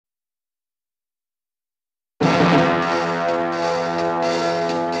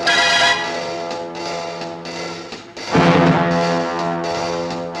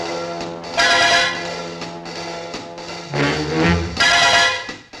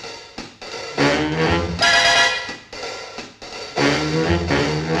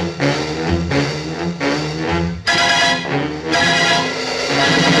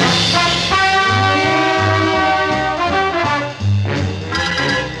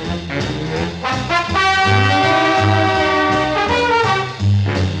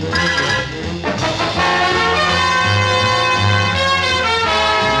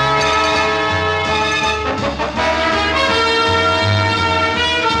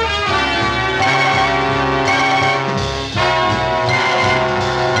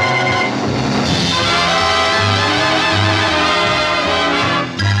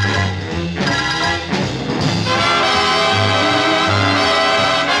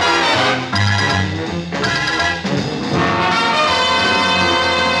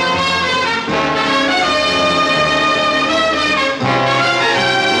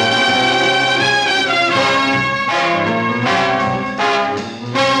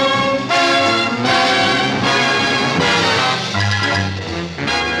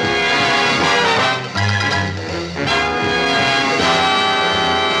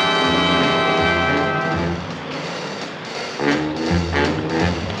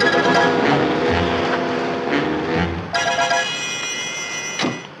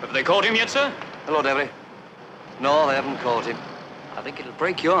caught him yet, sir? Hello, Devery. No, they haven't caught him. I think it'll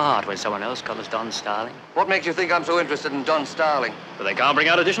break your heart when someone else covers Don Starling. What makes you think I'm so interested in Don Starling? But they can't bring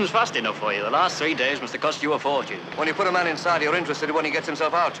out editions fast enough for you. The last 3 days must have cost you a fortune. When you put a man inside, you're interested when he gets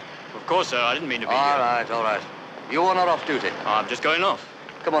himself out. Of course, sir. I didn't mean to be... All right. You are not off duty. I'm just going off.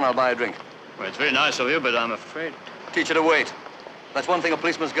 Come on, I'll buy a drink. Well, it's very nice of you, but I'm afraid... Teach her to wait. That's one thing a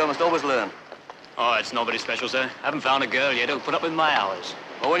policeman's girl must always learn. Oh, it's nobody special, sir. Haven't found a girl yet who'll put up with my hours.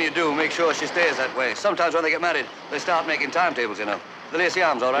 Well, when you do, make sure she stays that way. Sometimes when they get married, they start making timetables, you know. The lacy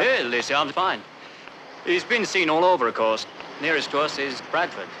arm's all right? Yeah, the lacy arm's fine. He's been seen all over, of course. Nearest to us is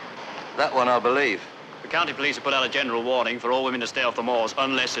Bradford. That one I'll believe. The county police have put out a general warning for all women to stay off the moors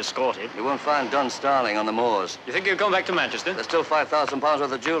unless escorted. You won't find Don Starling on the moors. You think he'll come back to Manchester? There's still £5,000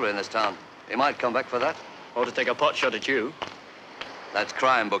 worth of jewelry in this town. He might come back for that. Or to take a pot shot at you. That's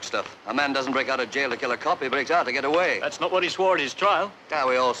crime book stuff. A man doesn't break out of jail to kill a cop. He breaks out to get away. That's not what he swore at his trial. Yeah,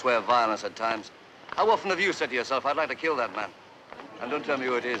 we all swear violence at times. How often have you said to yourself, I'd like to kill that man? And don't tell me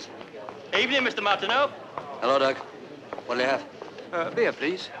who it is. Evening, Mr. Martineau. Hello, Doug. What'll you have? A beer,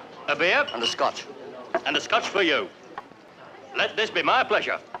 please. A beer? And a scotch. And a scotch for you. Let this be my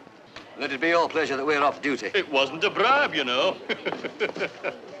pleasure. Let it be your pleasure that we're off duty. It wasn't a bribe, you know.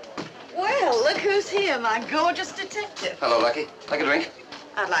 Well, look who's here, my gorgeous detective. Hello, Lucky. Like a drink?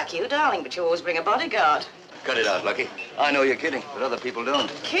 I'd like you, darling, but you always bring a bodyguard. Cut it out, Lucky. I know you're kidding, but other people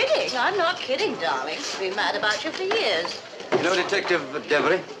don't. Kidding? I'm not kidding, darling. I've been mad about you for years. You know Detective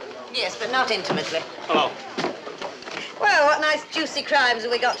Devery? Yes, but not intimately. Hello. Well, what nice juicy crimes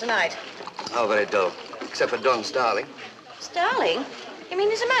have we got tonight? Oh, very dull. Except for Don Starling. Starling? You mean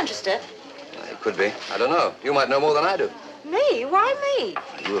he's a Manchester? It could be. I don't know. You might know more than I do. Me? Why me?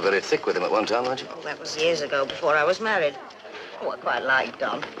 You were very thick with him at one time, weren't you? Oh, that was years ago, before I was married. Oh, I quite liked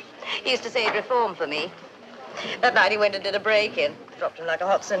Don. He used to say he'd reform for me. That night he went and did a break-in. Dropped him like a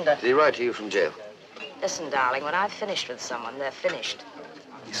hot cinder. Did he write to you from jail? Listen, darling, when I've finished with someone, they're finished.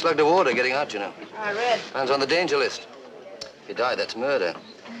 He slugged a warder getting out, you know. I read. Man's on the danger list. If he died, that's murder.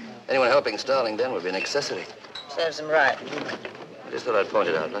 Anyone helping Starling then would be an accessory. Serves him right. I just thought I'd point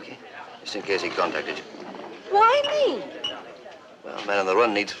it out, Lucky. Just in case he contacted you. Why me? Well, a man on the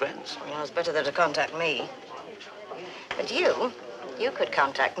run needs friends. Well, it's better than to contact me. But you could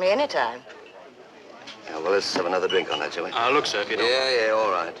contact me anytime. Yeah, well, let's have another drink on that, shall we? Look, sir, if you don't... Yeah,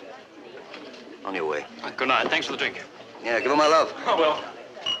 all right. On your way. Good night. Thanks for the drink. Yeah, give her my love. Oh, well.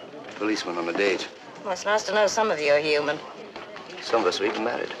 Policeman on a date. Well, it's nice to know some of you are human. Some of us are even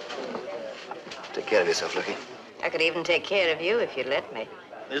married. Take care of yourself, Lucky. I could even take care of you if you'd let me.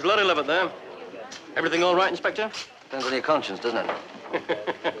 There's Lottie Levitt there. Everything all right, Inspector? Depends on your conscience, doesn't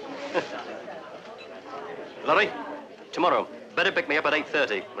it? Lottie, tomorrow. Better pick me up at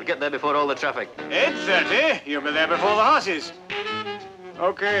 8:30. We'll get there before all the traffic. 8:30? You'll be there before the horses.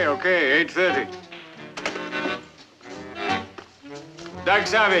 Okay, 8:30. Doug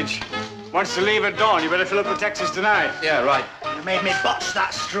Savage wants to leave at dawn. You better fill up the taxis tonight. Yeah, right. You made me botch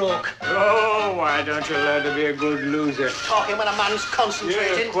that stroke. Oh, why don't you learn to be a good loser? Talking when a man's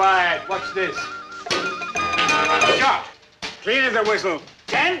concentrating. Yeah, quiet. Watch this. Shot. Clean as a whistle.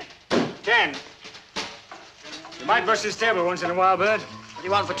 10? 10. You might brush this table once in a while, Bert. What do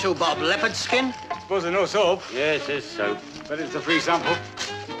you want for 2 bob? Leopard skin? Suppose there's no soap. Yes, it's soap. But it's a free sample.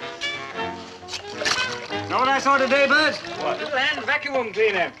 Know what I saw today, Bert? What? Little hand vacuum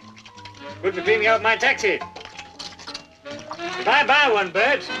cleaner. Good for cleaning out my taxi. If I buy one,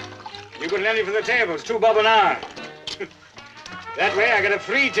 Bert, you can lend me for the tables, 2 bob an hour. That way I get a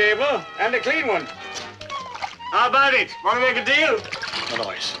free table and a clean one. How about it? Want to make a deal? No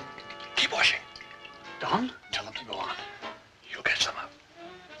noise. Keep washing. Don? Tell them to go on. You'll catch them up.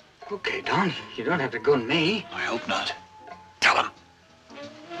 Okay, Don. You don't have to gun me. I hope not. Tell them.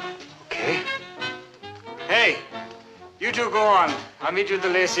 Okay. Hey, you two go on. I'll meet you at the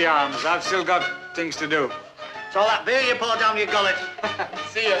Lacy Arms. I've still got things to do. It's all that beer you pour down your gullet.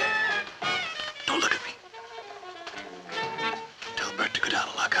 See ya. Don't look at me. Tell Bert to go down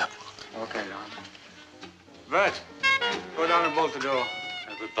and lock up. Okay, Don. Bert, go down and bolt the door.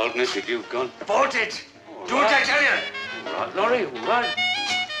 I've a boldness if you've gone. Bolt it! Do what I tell you! All right, Laurie, all right.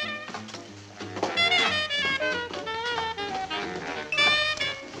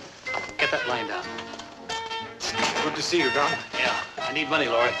 Get that line down. Good to see you, Don. Yeah, I need money,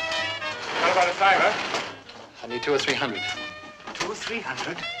 Laurie. How about a fiver? I need 200 or 300. 200 or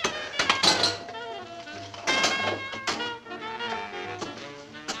 300?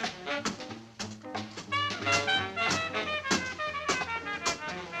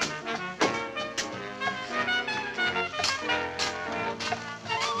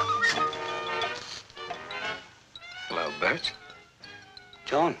 Hello, Bert.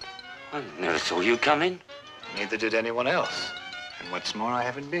 John, I never saw you come in. Neither did anyone else. And what's more, I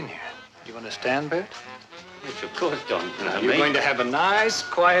haven't been here. Do you understand, Bert? Yes, of course, Don. You're going to have a nice,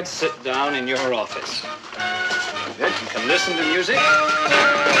 quiet sit-down in your office. Bert, you can listen to music.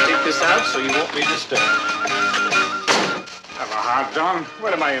 Take this out so you won't be disturbed. Have a heart, Don.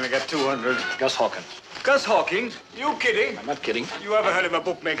 Where am I going to get 200? Gus Hawkins. Gus Hawkins? You kidding? I'm not kidding. You ever heard of a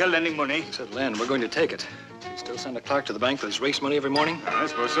bookmaker lending money? He said, Len, we're going to take it. You still send a clerk to the bank for his race money every morning? I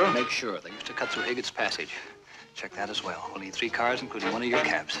suppose so. Make sure. They used to cut through Higgett's Passage. Check that as well. We'll need 3 cars, including one of your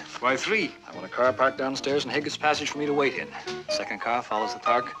cabs. Why 3? I want a car parked downstairs in Higgett's Passage for me to wait in. Second car follows the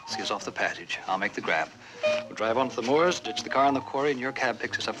park, sees off the passage. I'll make the grab. We'll drive onto the moors, ditch the car in the quarry, and your cab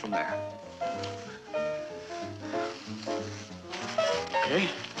picks us up from there. Okay.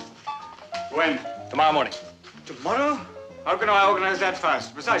 When? Tomorrow morning. Tomorrow? How can I organize that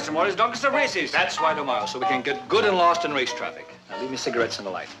fast? Besides, tomorrow's Doncaster races. That's why tomorrow, so we can get good and lost in race traffic. Now leave me cigarettes in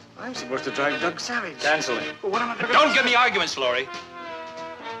the light. I'm supposed to drive Doug Savage. Cancel it. Well, what am I going to Don't give me arguments, Laurie.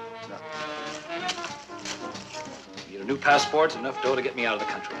 You need a new passport and enough dough to get me out of the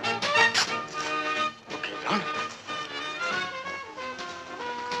country. Okay, Don.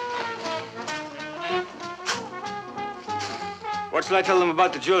 What shall I tell them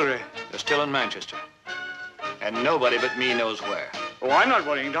about the jewelry? They're still in Manchester. And nobody but me knows where. Oh, I'm not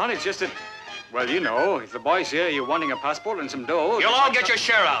worrying, Don. It's just that, well, you know, if the boys here, you're wanting a passport and some dough. You'll all get your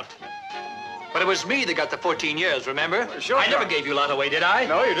share out. But it was me that got the 14 years, remember? Well, sure, I never Doc. gave you a lot away, did I?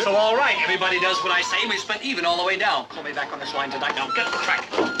 No, you didn't. So, all right, everybody does what I say. We spent even all the way down. Call me back on this line tonight. Now, get the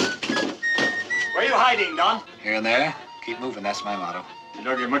track. Where are you hiding, Don? Here and there. Keep moving, that's my motto. You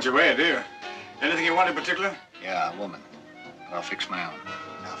don't give much away, do you? Anything you want in particular? Yeah, a woman. But I'll fix my own.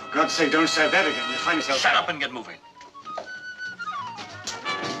 Now, for God's sake, don't say that again. You'll find yourself... Shut up and get moving.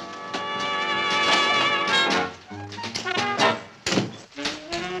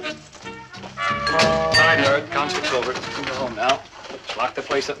 Hi, Bert. Concert's over. You can go home now. Lock the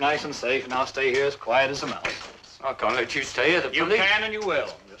place up nice and safe, and I'll stay here as quiet as a mouse. I can't let you stay here. The You police... can and you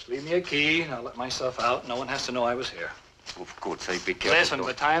will. Just leave me a key, and I'll let myself out. No one has to know I was here. Oh, for God's sake, be careful. Listen, by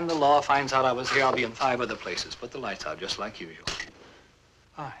the time the law finds out I was here, I'll be in 5 other places. Put the lights out, just like usual.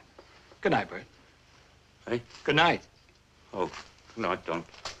 Fine. Good night, Bert. Hey? Good night. Oh, no, don't.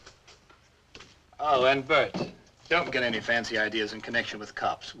 Oh, and Bert, don't get any fancy ideas in connection with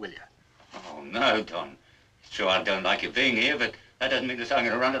cops, will you? Oh, no, Don. Sure, I don't like you being here, but that doesn't mean that I'm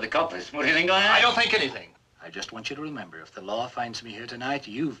going to run to the coppers. What do you think I am? I don't think anything. I just want you to remember, if the law finds me here tonight,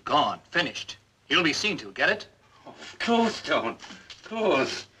 you've gone. Finished. You'll be seen to, get it? Oh, of course, Don. Of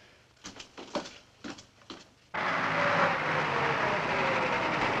course.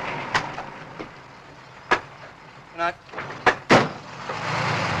 Good night.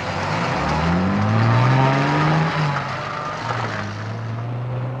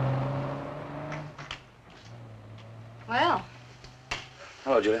 Well,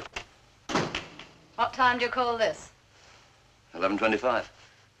 Hello, Julia. what time do you call this? 11:25.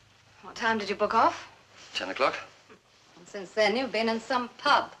 What time did you book off? 10 o'clock. And since then, you've been in some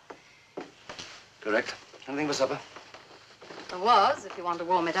pub. Correct. Anything for supper? There was, if you want to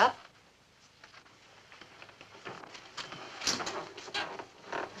warm it up.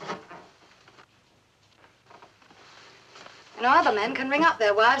 You know, other men can ring up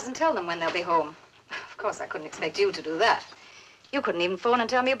their wives and tell them when they'll be home. Of course, I couldn't expect you to do that. You couldn't even phone and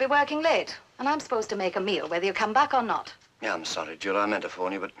tell me you'd be working late. And I'm supposed to make a meal, whether you come back or not. Yeah, I'm sorry, Julia. I meant to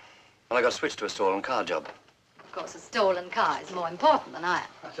phone you, but well, I got switched to a stolen car job. Of course, a stolen car is more important than I am.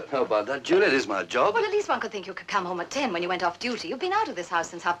 I don't know about that, Julia. It is my job. Well, at least one could think you could come home at 10 when you went off duty. You've been out of this house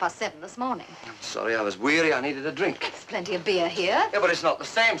since 7:30 this morning. I'm sorry, I was weary. I needed a drink. There's plenty of beer here. Yeah, but it's not the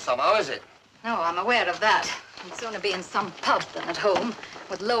same somehow, is it? No, I'm aware of that. I'd sooner be in some pub than at home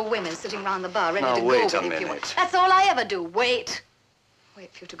with low women sitting round the bar ready Now, to go wait with a you if you minute. want. That's all I ever do, wait.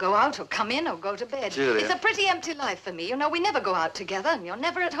 Wait for you to go out or come in or go to bed. Julia. It's a pretty empty life for me. You know, we never go out together and you're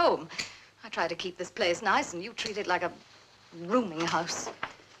never at home. I try to keep this place nice and you treat it like a rooming house.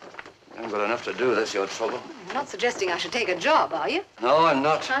 I haven't got enough to do. That's your trouble. You're not suggesting I should take a job, are you? No, I'm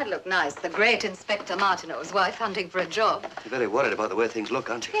not. I'd look nice. The great Inspector Martineau's wife hunting for a job. You're very worried about the way things look,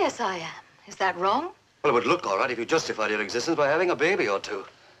 aren't you? Yes, I am. Is that wrong? Well, it would look all right if you justified your existence by having a baby or two.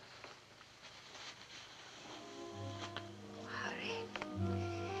 Harry.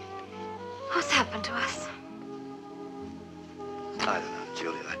 What's happened to us? I don't know,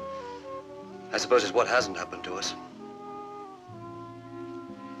 Julia. I suppose it's what hasn't happened to us.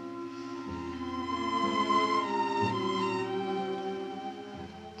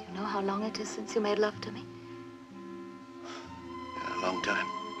 Do you know how long it is since you made love to me? Yeah, a long time.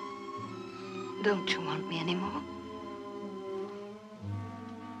 Don't you want me anymore?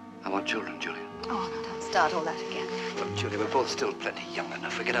 I want children, Julia. Oh, no, don't start all that again. Look, Julia, we're both still plenty young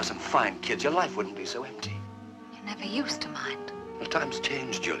enough. We could have some fine kids. Your life wouldn't be so empty. You never used to mind. Well, times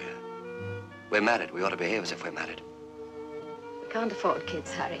change, Julia. We're married. We ought to behave as if we're married. We can't afford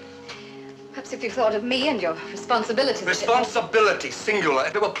kids, Harry. Perhaps if you thought of me and your responsibilities... Responsibility, singular.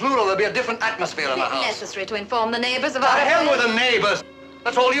 If it were plural, there'd be a different atmosphere in the house. It's necessary to inform the neighbors of The our... hell with the neighbors!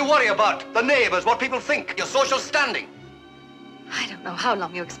 That's all you worry about. The neighbors, what people think, your social standing. I don't know how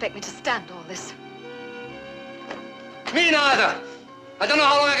long you expect me to stand all this. Me neither. I don't know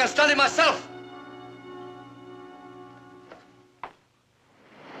how long I can stand it myself.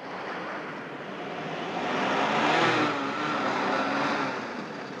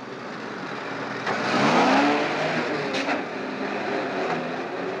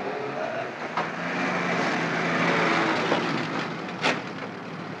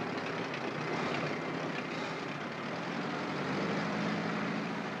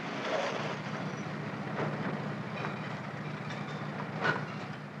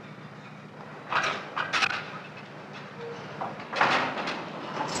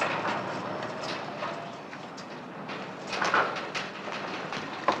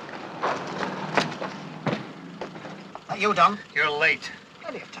 You, Don? You're late.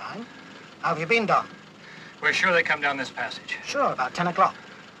 Plenty of time. How have you been, Don? We're sure they come down this passage. Sure, about 10 o'clock.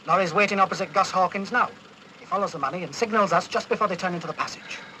 Laurie's waiting opposite Gus Hawkins now. He follows the money and signals us just before they turn into the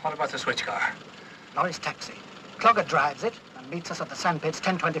passage. What about the switch car? Laurie's taxi. Clogger drives it and meets us at the sandpits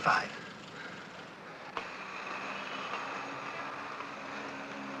 10:25.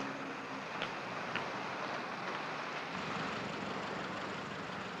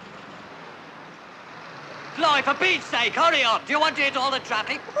 Fly, for Pete's sake, hurry on. Do you want to hit all the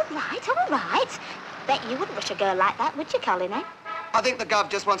traffic? All right. Bet you wouldn't rush a girl like that, would you, Colin, eh? I think the Gov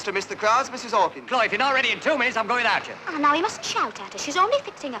just wants to miss the crowds, Mrs. Hawkins. Chloe, if you're not ready in 2 minutes, I'm going without you. Oh, now, you mustn't shout at her. She's only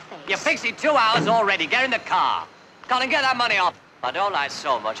fixing her face. You're fixing 2 hours already. Get in the car. Colin, get that money off. I don't like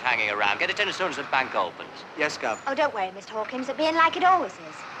so much hanging around. Get it in as soon as the bank opens. Yes, Gov. Oh, don't worry, Mr. Hawkins. It'll be in like it always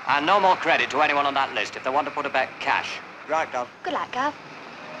is. And no more credit to anyone on that list if they want to put a bet cash. Right, Gov. Good luck, Gov.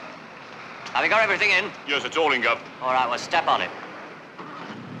 Have you got everything in? Yes, it's all in, Gov. All right, well, step on it.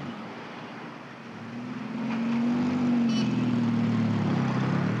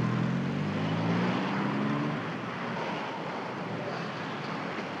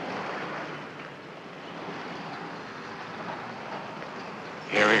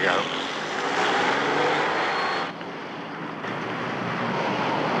 Here we go.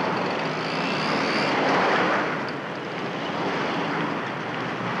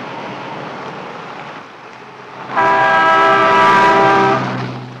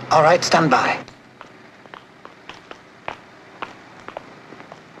 All right, stand by.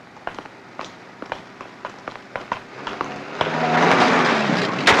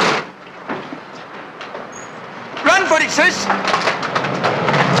 Run for it, sis!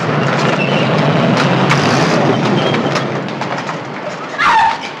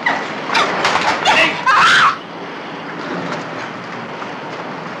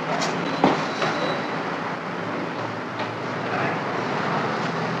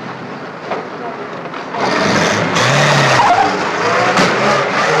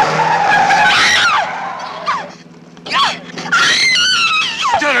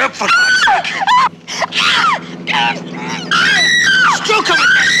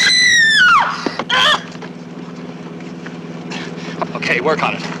 Okay, work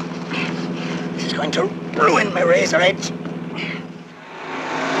on it. This is going to ruin my razor edge.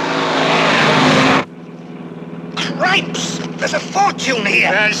 Cripes! There's a fortune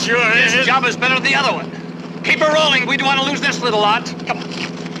here. Yeah, sure is. This job is better than the other one. Keep her rolling. We don't want to lose this little lot. Come on.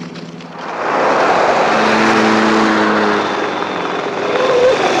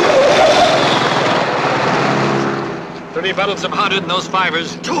 $30 bottles of 100 and those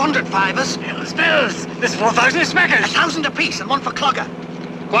fivers. 200 fivers. Spills! This is 4,000 smackers! 1,000 apiece and one for Clogger.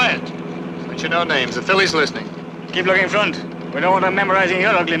 Quiet. Let you know names. The filly's listening. Keep looking front. We don't want her memorizing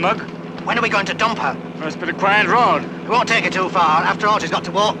your ugly mug. When are we going to dump her? Must be a quiet road. It won't take her too far. After all, she's got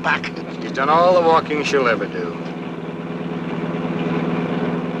to walk back. She's done all the walking she'll ever do.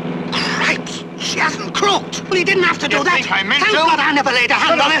 Cripes! She hasn't croaked. Well, he didn't have to do that. think I meant Thank to? God I never laid a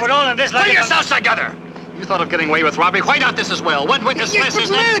hand on her. Put all of this like Pull yourselves together! You thought of getting away with robbery. Why not this as well? One witness Yes, less, but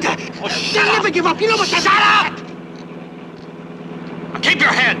isn't it? murder! Oh, They'll never give up. You know what? Shut up! Keep your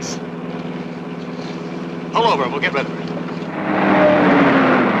heads! Pull over. We'll get rid of her.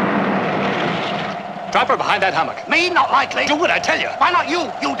 Drop her behind that hummock. Me? Not likely. Do what I tell you. Why not you?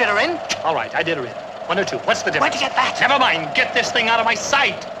 You did her in. All right, I did her in. 1 or 2. What's the Where'd difference? you get that? Never mind. Get this thing out of my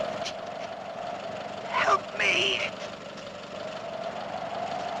sight. Help me.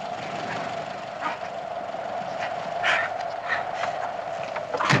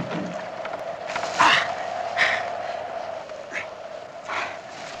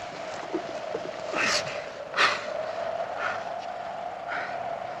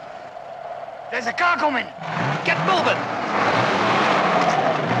 There's a car coming. Get moving!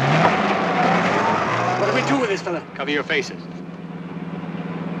 What do we do with this fella? Cover your faces.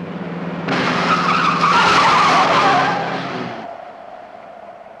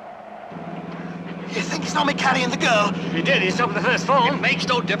 You think he saw me carrying the girl? He did. He stopped the first phone. It makes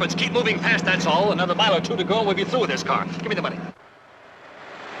no difference. Keep moving fast, that's all. Another mile or two to go and we'll be through with this car. Give me the money.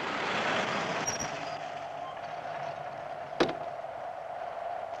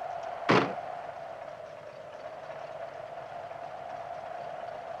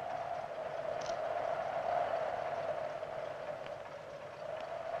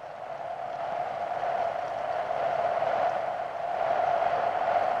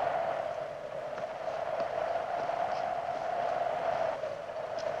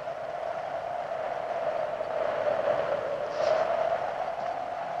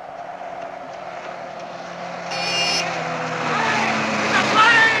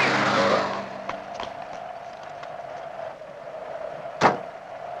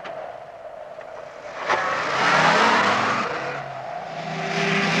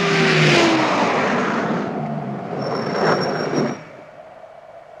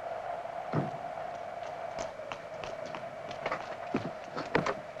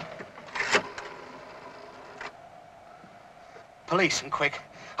 Police, and quick.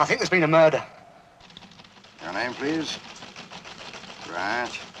 I think there's been a murder. Your name, please? Right.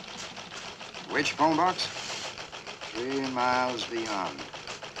 Which phone box? 3 miles beyond.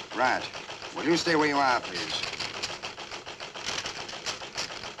 Right. Will you stay where you are, please?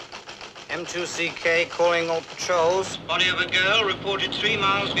 M2CK calling all patrols. Body of a girl reported 3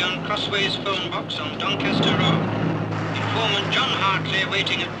 miles beyond Crossways phone box on Doncaster Road. Informant John Hartley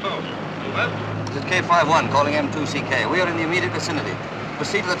waiting at phone. Over. This is K51 calling M2CK. We are in the immediate vicinity.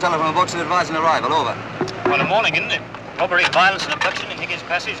 Proceed to the telephone box and advise an arrival. Over. What a morning, isn't it? Robbery, violence, and abduction in Higgins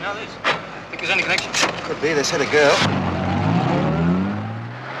Passage. Now this. Think there's any connection? Could be. They said a girl.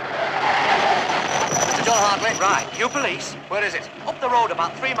 Mr. John Hartley. Right. You police? Where is it? Up the road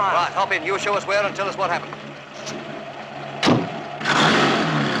about 3 miles. Right. Hop in. You show us where and tell us what happened.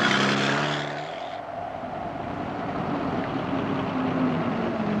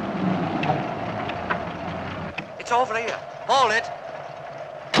 It's over here. Hold it.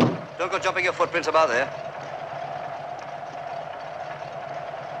 Don't go jumping your footprints about there.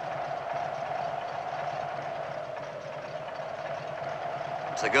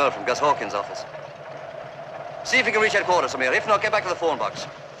 It's the girl from Gus Hawkins' office. See if you can reach headquarters from here. If not, get back to the phone box.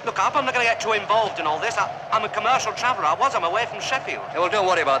 Look, I'm not going to get too involved in all this. I'm a commercial traveller. I'm away from Sheffield. Yeah, well, don't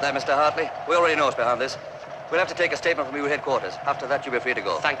worry about that, Mr. Hartley. We already know what's behind this. We'll have to take a statement from you at headquarters. After that, you'll be free to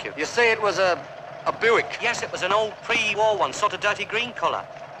go. Thank you. You say it was a Buick? Yes, it was an old pre-war one, sort of dirty green colour.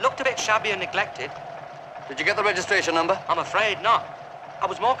 Looked a bit shabby and neglected. Did you get the registration number? I'm afraid not. I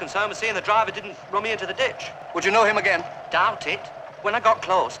was more concerned with seeing the driver didn't run me into the ditch. Would you know him again? Doubt it. When I got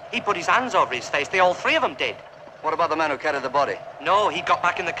close, he put his hands over his face. They all three of them did. What about the man who carried the body? No, he got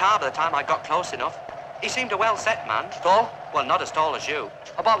back in the car by the time I got close enough. He seemed a well-set man. Tall? Well, not as tall as you.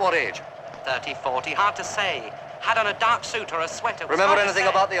 About what age? 30, 40, hard to say. Had on a dark suit or a sweater. Remember anything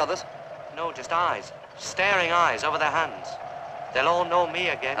about the others? No, just eyes. Staring eyes over their hands. They'll all know me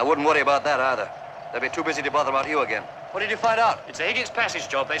again. I wouldn't worry about that either. They'll be too busy to bother about you again. What did you find out? It's a Higgins Passage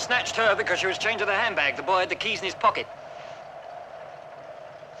job. They snatched her because she was chained to the handbag. The boy had the keys in his pocket.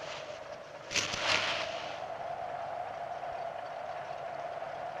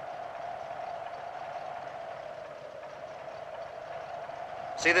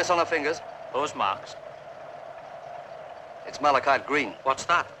 See this on her fingers? Those marks. It's malachite green. What's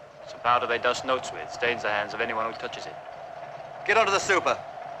that? It's a powder they dust notes with. Stains the hands of anyone who touches it. Get onto the super.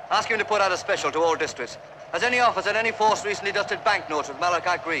 Ask him to put out a special to all districts. Has any officer at any force recently dusted banknotes with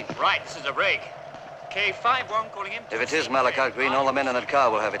malachite green? Right, this is a break. K51 calling him. If it is malachite green, all the men in that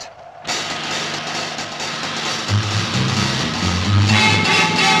car will have it.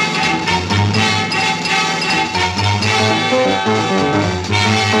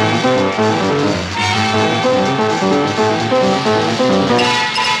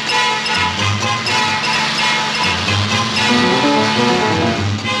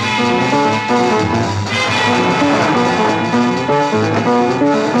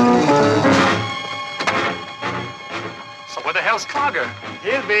 So where the hell's Clogger?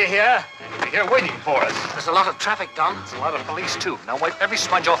 He'll be here. He'll be here waiting for us. There's a lot of traffic, Don. There's a lot of police, too. Now wipe every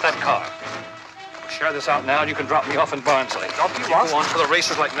smudge off that car. We'll share this out now, and you can drop me off in Barnsley. Drop you Go off? on to the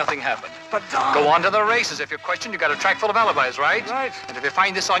races like nothing happened. But, Don... Go on to the races. If you're questioned, you got a track full of alibis, right? Right. And if you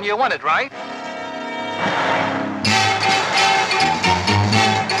find this on you, you want it, right?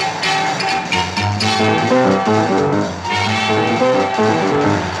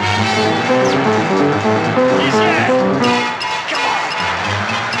 Yes, sir. Come on.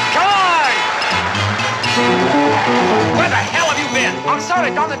 Come on! Where the hell have you been? I'm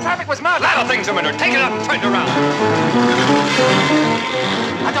sorry, Don. The traffic was murder. Ladder things a minute. Take it up and turn it around.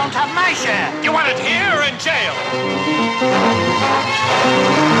 I don't have my share. You want it here or in jail?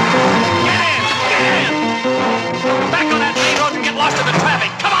 Get in! Get in! Back on that main road and get lost in the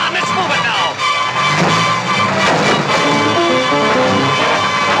traffic. Come on, let's move it now.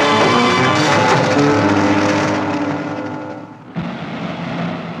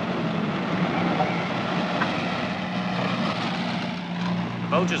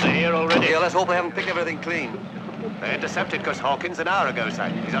 Poachers are here already. Yeah, let's hope they haven't picked everything clean. They intercepted Gus Hawkins an hour ago, sir.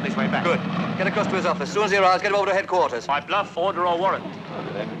 He's on his way back. Good. Get across to his office. As soon as he arrives, get him over to headquarters. By bluff, order, or warrant?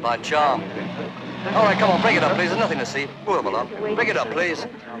 By charm. All right, come on, bring it up, please. There's nothing to see. Move them along. Bring it up, please.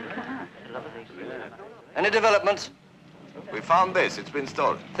 Any developments? We found this. It's been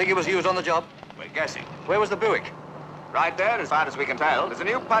stolen. Think it was used on the job? We're guessing. Where was the Buick? Right there, as far as we can tell. There's a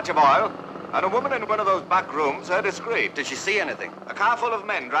new patch of oil, and a woman in one of those back rooms heard a scream. Did she see anything? A car full of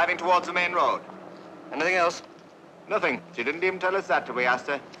men driving towards the main road. Anything else? Nothing. She didn't even tell us that till we asked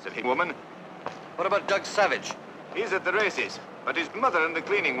her. Silly woman. What about Doug Savage? He's at the races, but his mother and the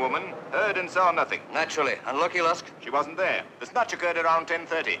cleaning woman heard and saw nothing. Naturally. And Lucky Lusk? She wasn't there. The snatch occurred around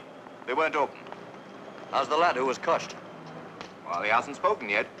 10:30. They weren't open. How's the lad who was crushed? Well, he hasn't spoken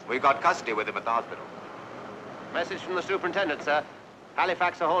yet. We've got custody with him at the hospital. Message from the superintendent, sir.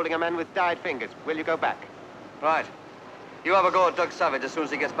 Halifax are holding a man with dyed fingers. Will you go back? Right. You have a go at Doug Savage as soon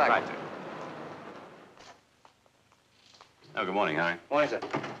as he gets back. Right, sir. Oh, good morning, Harry. Morning, sir.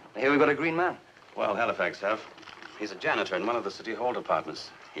 Here we've got a green man. Well, Halifax have. He's a janitor in one of the city hall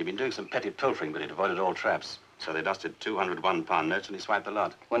departments. He'd been doing some petty pilfering, but he'd avoided all traps. So they dusted 200 one-pound notes and he swiped the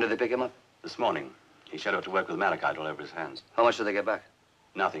lot. When did they pick him up? This morning. He showed up to work with malachite all over his hands. How much did they get back?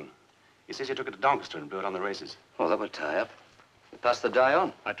 Nothing. He says he took it to Doncaster and blew it on the races. Well, that would tie up. You pass the die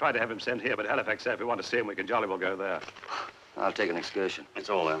on. I tried to have him sent here, but Halifax said if we want to see him, we can jolly well go there. I'll take an excursion. It's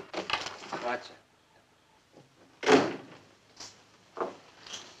all there. Right, sir.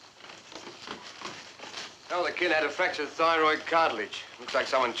 Oh, the kid had a fractured thyroid cartilage. Looks like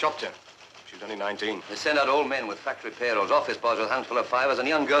someone chopped her. She's only 19. They send out old men with factory payrolls, office boys with a handful of fivers, and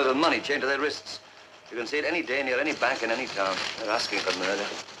young girls with money chained to their wrists. You can see it any day near any bank in any town. They're asking for murder.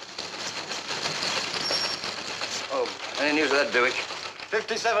 Oh, any news of that Buick?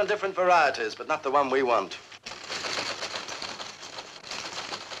 57 different varieties, but not the one we want.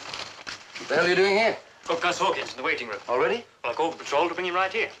 What the hell are you doing here? Got Gus Hawkins in the waiting room. Already? Well, I called the patrol to bring him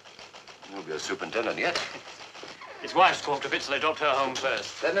right here. You'll be a superintendent yet. His wife's caught a bit, so they dropped her home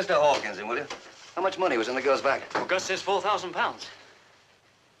first. Let Mr. Hawkins in, will you? How much money was in the girl's bag? Well, Gus says £4,000. $4,000.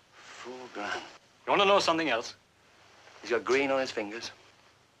 You want to know something else? He's got green on his fingers.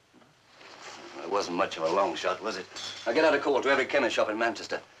 Well, it wasn't much of a long shot, was it? Now get out a call to every chemist shop in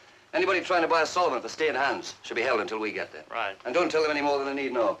Manchester. Anybody trying to buy a solvent for stained hands should be held until we get there. Right. And don't tell them any more than they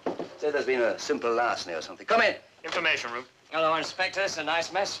need know. Say there's been a simple larceny or something. Come in. Information room. Hello, Inspector. It's a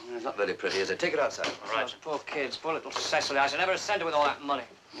nice mess. It's not very pretty, is it? Take it outside. All right. Those poor kids, poor little Cecily. I should never have sent her with all that money.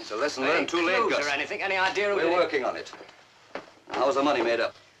 It's a lesson Any learned too late, clues Gus. or anything? Any idea who We're did it? working on it. Now, how's the money made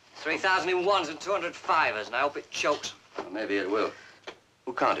up? 3,000 in ones and 200 fivers, and I hope it chokes. Well, maybe it will.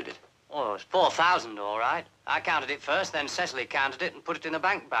 Who counted it? Oh, it's 4,000, all right. I counted it first, then Cecily counted it and put it in the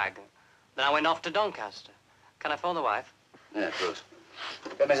bank bag. Then I went off to Doncaster. Can I phone the wife? Yeah, of course.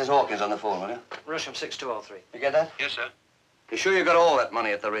 Get Mrs. Hawkins on the phone, will you? Rusham 6203. You get that? Yes, sir. You sure you got all that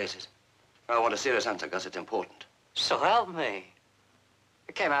money at the races? I want a serious answer, Gus. It's important. So help me.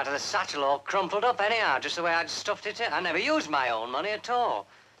 It came out of the satchel all crumpled up anyhow, just the way I'd stuffed it in. I never used my own money at all.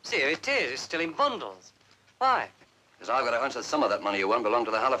 See, here it is. It's still in bundles. Why? Because I've got a hunch that some of that money you won belonged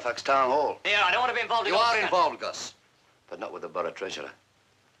to the Halifax Town Hall. Here, I don't want to be involved in You all are this involved, Gus. But not with the borough treasurer.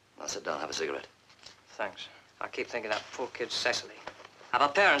 Now sit down, have a cigarette. Thanks. I keep thinking that poor kid Cecily. Have her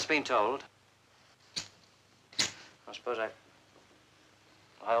parents been told? I suppose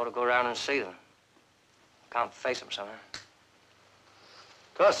I ought to go around and see them. Can't face them somehow.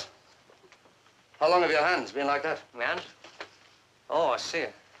 Gus, how long have your hands been like that? My hands? Oh, I see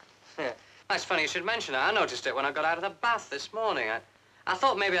it. Yeah. That's funny you should mention it. I noticed it when I got out of the bath this morning. I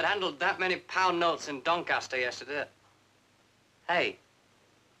thought maybe I'd handled that many pound notes in Doncaster yesterday. Hey,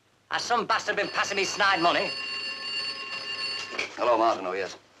 has some bastard been passing me snide money? Hello, Martin. Oh,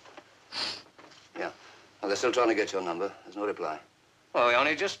 yes. Yeah. Well, they're still trying to get your number. There's no reply. Well, we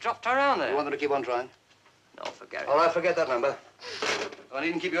only just dropped around there. You want them to keep on trying? No, forget it. All right, forget that number. I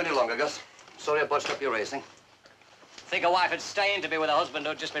needn't keep you any longer, Gus. Sorry I botched up your racing. Think a wife would stay in to be with a husband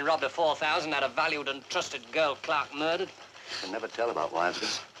who'd just been robbed of 4,000, had a valued and trusted girl clerk murdered? You can never tell about wives,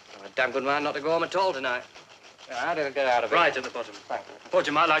 Gus. I'm a damn good man not to go home at all tonight. Yeah, how did it get out of it? Right at the bottom. Thank you. What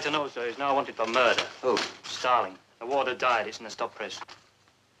you might like to know, sir, he's now wanted for murder. Who? Starling. The warder died. It's in the stop press.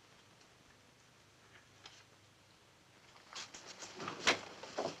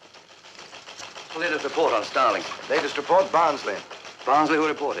 What's the latest report on Starling? Latest report, Barnsley. Barnsley, who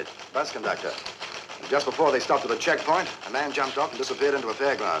reported? Bus conductor. And just before they stopped at a checkpoint, a man jumped off and disappeared into a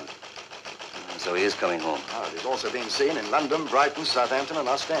fairground. So he is coming home. Oh, he's also been seen in London, Brighton, Southampton, and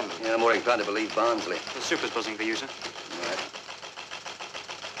Ostend. Yeah, I'm more inclined to believe Barnsley. The super's buzzing for you, sir. Right.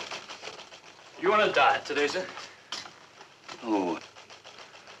 You on a diet today, sir? Oh.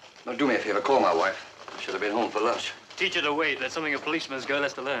 Now, do me a favor, call my wife. I should have been home for lunch. Teach her to wait. That's something a policeman's girl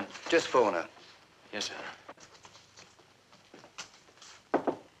has to learn. Just phone her. Yes,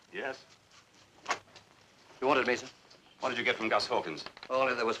 sir. Yes? You wanted me, sir? What did you get from Gus Hawkins?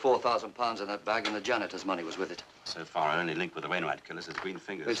 Only there was £4,000 in that bag, and the janitor's money was with it. So far, our only link with the Wainwright killers is green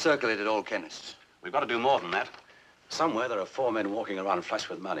fingers. We've circulated all chemists. We've got to do more than that. Somewhere there are 4 men walking around flush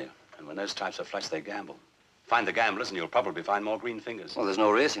with money. And when those types are flush, they gamble. Find the gamblers and you'll probably find more green fingers. Well, there's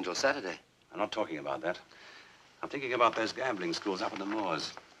no racing till Saturday. I'm not talking about that. I'm thinking about those gambling schools up in the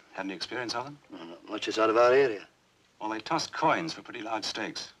moors. Had any experience of them? No, not much is out of our area. Well, they toss coins for pretty large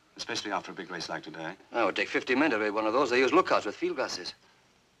stakes, especially after a big race like today. Oh, it would take 50 men to raid one of those. They use lookouts with field glasses.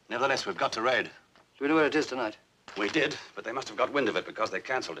 Nevertheless, we've got to raid. Do we know where it is tonight? We did, but they must have got wind of it because they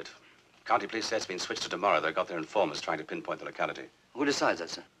cancelled it. County police say it's been switched to tomorrow. They've got their informers trying to pinpoint the locality. Who decides that,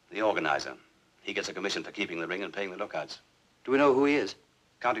 sir? The organizer. He gets a commission for keeping the ring and paying the lookouts. Do we know who he is?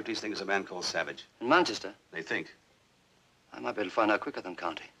 County police think it's a man called Savage. In Manchester? They think. I might be able to find out quicker than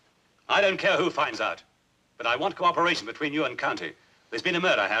County. I don't care who finds out, but I want cooperation between you and County. There's been a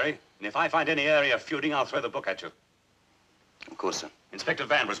murder, Harry, and if I find any area of feuding, I'll throw the book at you. Of course, sir. Inspector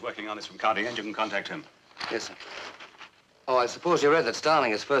Vanbra's working on this from County End. You can contact him. Yes, sir. Oh, I suppose you read that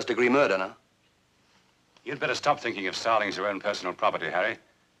Starling is first-degree murder now? You'd better stop thinking of Starling as your own personal property, Harry.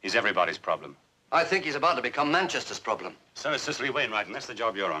 He's everybody's problem. I think he's about to become Manchester's problem. So is Cicely Wainwright, and that's the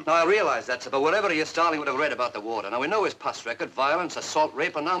job you're on. Now, I realize that, sir, but whatever he is, Starling would have read about the warder. Now, we know his past record, violence, assault,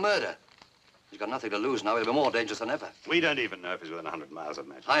 rape, and now murder. He's got nothing to lose now. He'll be more dangerous than ever. We don't even know if he's within 100 miles of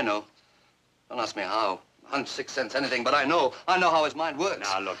Manchester. I know. Don't ask me how. Hunch, sixth sense, anything, but I know. I know how his mind works.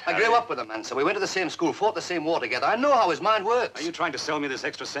 Now, look, I grew up with the man, sir. We went to the same school, fought the same war together. I know how his mind works. Are you trying to sell me this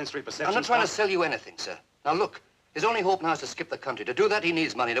extrasensory perception I'm not trying to stuff? sell you anything, sir. Now, look, his only hope now is to skip the country. To do that, he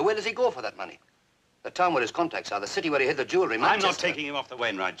needs money. Now, where does he go for that money? The town where his contacts are, the city where he hid the jewelry, Manchester. I'm not taking him off the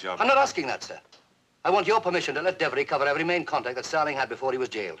Wainwright job. I'm not asking that, sir. I want your permission to let Devery cover every main contact that Starling had before he was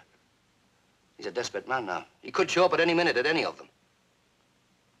jailed. He's a desperate man now. He could show up at any minute at any of them.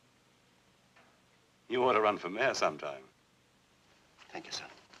 You ought to run for mayor sometime. Thank you, sir.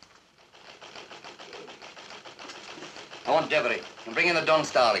 I want Devery. And bring in the Don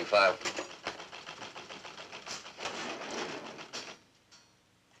Starling file.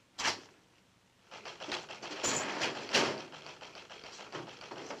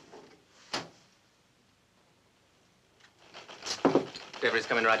 Devery's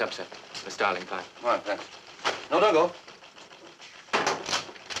coming right up, sir. The Starling file. All right, thanks. No, don't go.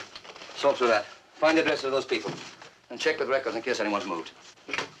 Sort through that. Find the address of those people. And check with records in case anyone's moved.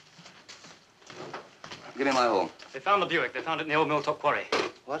 Give me my home. They found the Buick. They found it in the old Milltop quarry.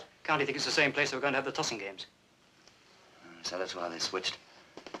 What? County think it's the same place they were going to have the tossing games. So that's why they switched.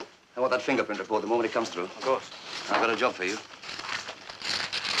 I want that fingerprint report the moment it comes through. Of course. I've got a job for you.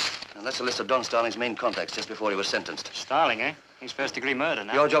 Now, that's a list of Don Starling's main contacts just before he was sentenced. Starling, eh? He's first-degree murder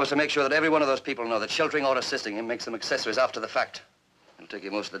now. Your job is to make sure that every one of those people know that sheltering or assisting him makes them accessories after the fact. It'll take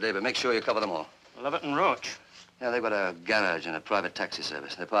you most of the day, but make sure you cover them all. Lovett and Roach. Yeah, they've got a garage and a private taxi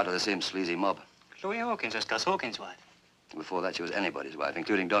service. They're part of the same sleazy mob. Chloe Hawkins, that's Gus Hawkins' wife. Before that, she was anybody's wife,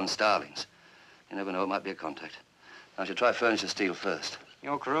 including Don Starling's. You never know, it might be a contact. I should try furniture steel first.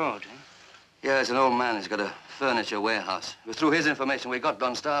 York Road, eh? Yeah, there's an old man who's got a furniture warehouse. It was through his information we got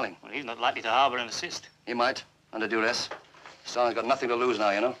Don Starling. Well, he's not likely to harbor and assist. He might, under duress. Starling's got nothing to lose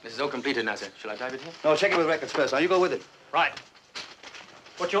now, you know. This is all completed now, sir. Shall I drive it here? No, check it with records first. Now, you go with it. Right.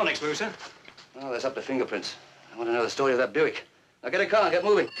 What's your next move, sir? Oh, that's up to fingerprints. I want to know the story of that Buick. Now, get a car and get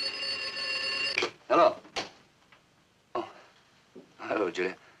moving. Hello. Oh. Hello,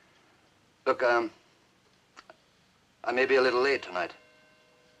 Julia. Look, I may be a little late tonight.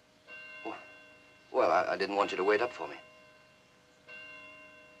 Well, I didn't want you to wait up for me.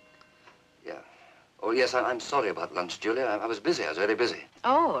 Yeah. Oh, yes, I'm sorry about lunch, Julia. I was busy. I was very busy.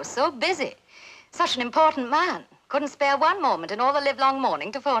 Oh, so busy. Such an important man. Couldn't spare one moment in all the livelong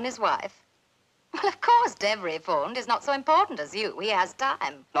morning to phone his wife. Well, of course, Devery phoned is not so important as you. He has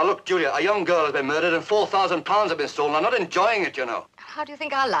time. Now, look, Julia, a young girl has been murdered and £4,000 have been stolen. I'm not enjoying it, you know. How do you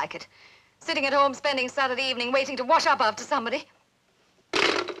think I'll like it? Sitting at home, spending Saturday evening, waiting to wash up after somebody.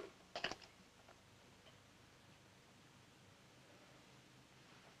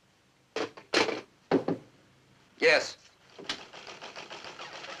 Yes.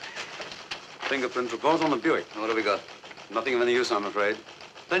 Fingerprint report on the Buick. What have we got? Nothing of any use, I'm afraid.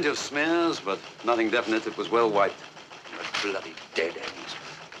 Plenty of smears, but nothing definite. It was well wiped. The bloody dead ends.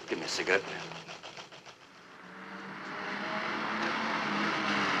 Give me a cigarette.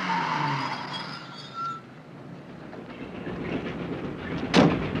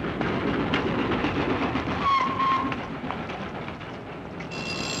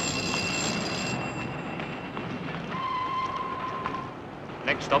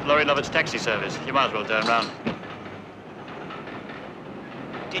 Next stop, Lorry Lovett's taxi service. You might as well turn round.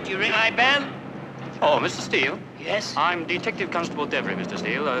 Did you ring my bell? Oh, Mr. Steele? Yes? I'm Detective Constable Devery, Mr.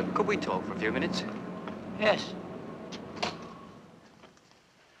 Steele. Could we talk for a few minutes? Yes.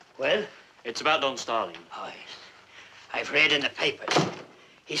 Well? It's about Don Starling. Oh, yes. I've read in the papers.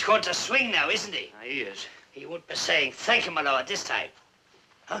 He's going to swing now, isn't he? He is. He won't be saying, thank you, my lord, this time.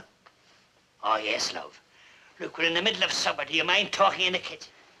 Huh? Oh, yes, love. Look, we're in the middle of supper. Do you mind talking in the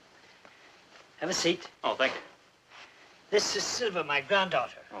kitchen? Have a seat. Oh, thank you. This is Silver, my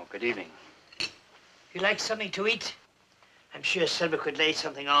granddaughter. Oh, good evening. You like something to eat? I'm sure Silver could lay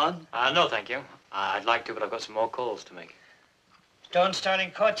something on. No, thank you. I'd like to, but I've got some more calls to make. Don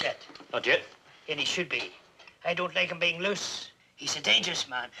Starling caught yet? Not yet. And he should be. I don't like him being loose. He's a dangerous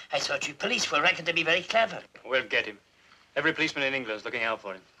man. I thought you police were reckoned to be very clever. We'll get him. Every policeman in England's looking out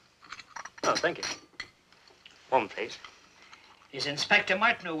for him. Oh, thank you. One, please. Is Inspector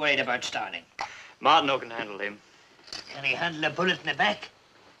Martineau worried about Starling? Martineau can handle him. Can he handle a bullet in the back?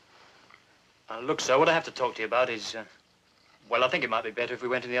 Look, sir, what I have to talk to you about is, well, I think it might be better if we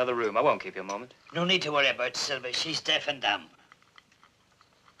went in the other room. I won't keep you a moment. No need to worry about Silver. She's deaf and dumb.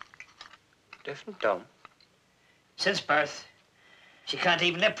 Deaf and dumb? Since birth. She can't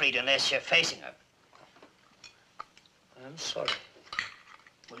even lip read unless you're facing her. I'm sorry.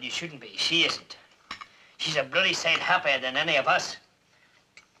 Well, you shouldn't be. She isn't. She's a bloody sight happier than any of us.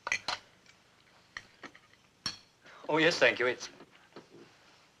 Oh, yes, thank you. It's...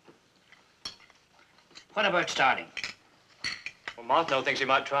 What about Starling? Well, Martineau thinks he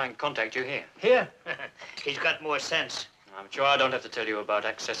might try and contact you here. Here? He's got more sense. I'm sure I don't have to tell you about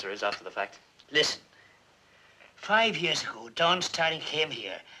accessories after the fact. Listen. 5 years ago, Don Starling came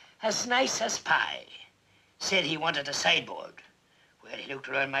here, as nice as pie. Said he wanted a sideboard. Well, he looked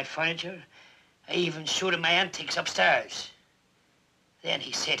around my furniture. I even showed him my antiques upstairs. Then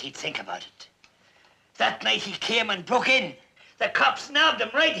he said he'd think about it. That night he came and broke in. The cops nabbed him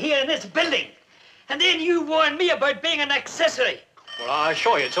right here in this building. And then you warned me about being an accessory. Well, I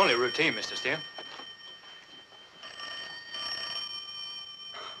assure you, it's only routine, Mr. Steele.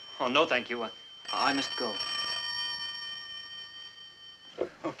 Oh, no, thank you. I must go.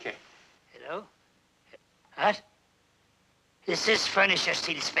 Okay. Hello? What? This is Furniture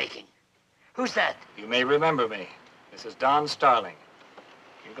Steele speaking. Who's that? You may remember me. This is Don Starling.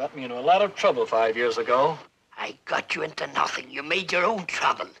 You got me into a lot of trouble 5 years ago. I got you into nothing. You made your own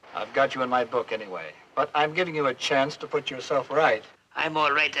trouble. I've got you in my book anyway. But I'm giving you a chance to put yourself right. I'm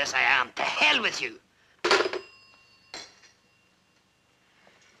all right as I am. To hell with you.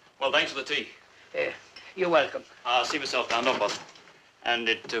 Well, thanks for the tea. You're welcome. I'll see myself down, don't bother. And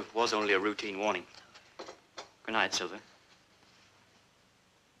it was only a routine warning. Good night, Silver.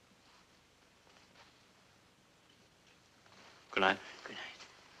 Good night. Good night.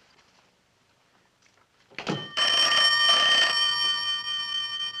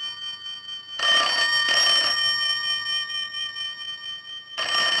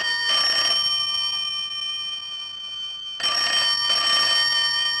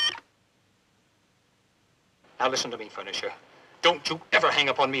 Now listen to me, Furniture. Don't you ever hang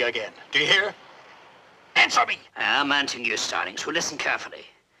up on me again. Do you hear? Answer me! I'm answering you, Starling, so listen carefully.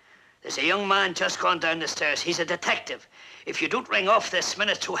 There's a young man just gone down the stairs. He's a detective. If you don't ring off this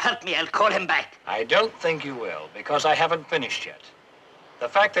minute to help me, I'll call him back. I don't think you will, because I haven't finished yet. The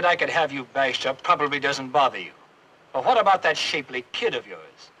fact that I could have you bashed up probably doesn't bother you. But what about that shapely kid of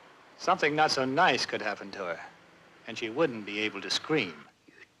yours? Something not so nice could happen to her, and she wouldn't be able to scream.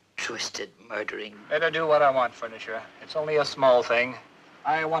 Twisted, murdering... Better do what I want, Furniture. It's only a small thing.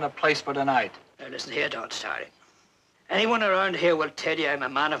 I want a place for tonight. Now, listen here, Don Starling. Anyone around here will tell you I'm a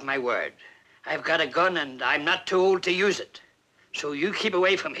man of my word. I've got a gun and I'm not too old to use it. So you keep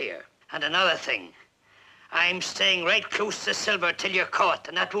away from here. And another thing, I'm staying right close to Silver till you're caught,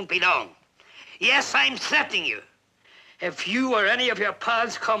 and that won't be long. Yes, I'm threatening you. If you or any of your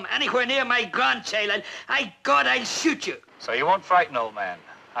pals come anywhere near my grandchild, I'll shoot you. So you won't frighten, old man.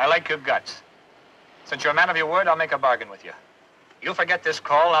 I like your guts. Since you're a man of your word, I'll make a bargain with you. You forget this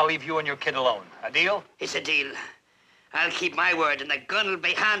call, I'll leave you and your kid alone. A deal? It's a deal. I'll keep my word, and the gun will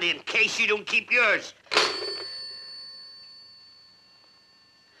be handy in case you don't keep yours.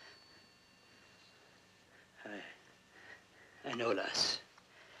 I know, lass.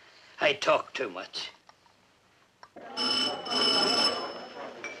 I talk too much.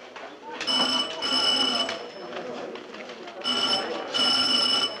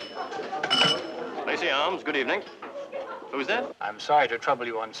 Lacey Arms, good evening. Who's that? I'm sorry to trouble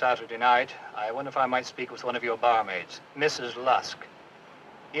you on Saturday night. I wonder if I might speak with one of your barmaids, Mrs. Lusk.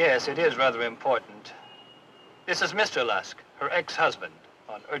 Yes, it is rather important. This is Mr. Lusk, her ex-husband,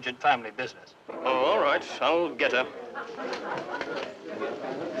 on urgent family business. Oh, all right. I'll get her.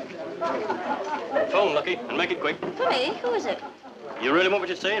 Phone, Lucky, and make it quick. Me? Who is it? You really want me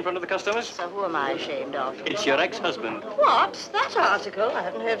to say in front of the customers? So who am I ashamed of? It's your ex-husband. What? That article? I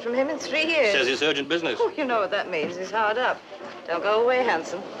haven't heard from him in 3 years. Says it's urgent business. Oh, you know what that means. He's hard up. Don't go away,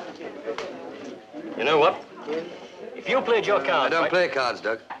 handsome. You know what? If you played your cards... I don't right? play cards,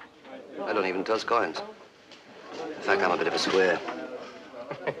 Doug. I don't even toss coins. In fact, I'm a bit of a square.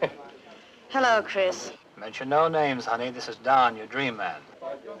 Hello, Chris. Mention no names, honey. This is Don, your dream man.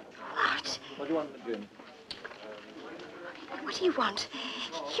 What? What do you want, Jim? What do you want?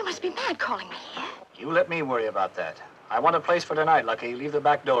 You must be mad calling me here. You let me worry about that. I want a place for tonight, Lucky. Leave the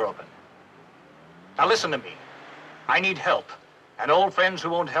back door open. Now listen to me. I need help. And old friends who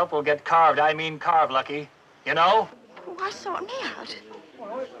won't help will get carved. I mean carved, Lucky. You know? Why sort me out?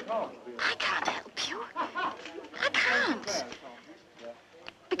 I can't help you. I can't.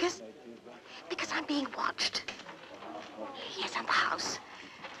 Because I'm being watched. Yes, in the house.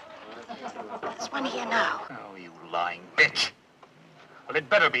 There's one here now. Oh, you lying bitch. Well, it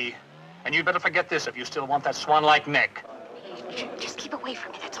better be. And you'd better forget this if you still want that swan-like neck. Just keep away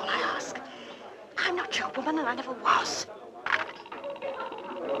from me, that's all I ask. I'm not your woman, and I never was.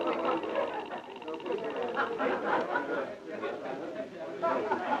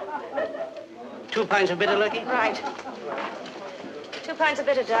 Two pints of bitter, Lucky? Right. 2 pints of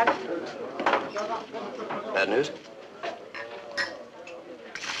bitter, Doug. Bad news?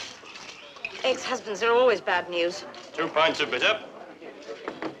 Ex-husbands are always bad news. 2 pints of bitter.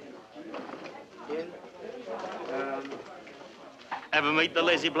 Ever meet the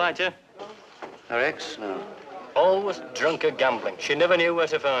lazy blighter? Her ex? No. Always drunk or gambling. She never knew where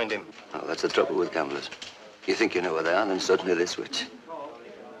to find him. Oh, that's the trouble with gamblers. You think you know where they are, and then suddenly they switch.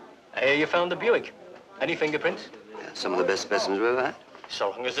 I hear you found the Buick. Any fingerprints? Yeah, some of the best specimens we've ever had. So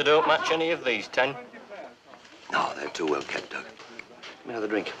long as they don't match any of these 10. No, they're too well kept, Doug. Let me have a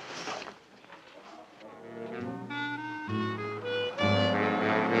drink.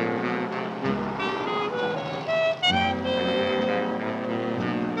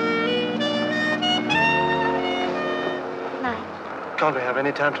 Can't we have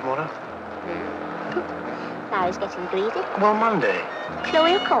any time tomorrow? Now he's getting greedy. Well, Monday.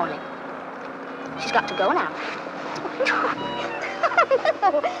 Chloe will call him. She's got to go now.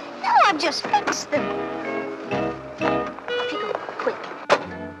 No, I've just fixed them. Off you go, quick.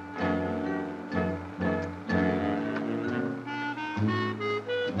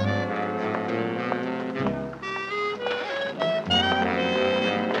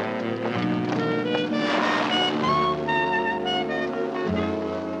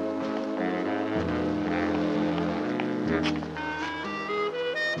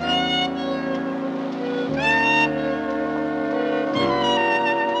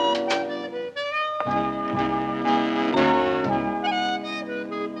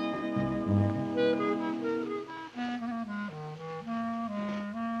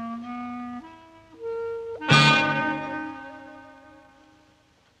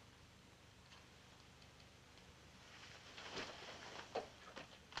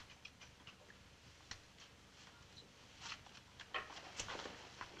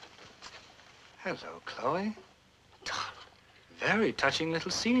 Hello, Chloe. Don. Very touching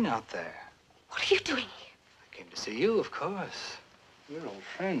little scene out there. What are you doing here? I came to see you, of course. We're old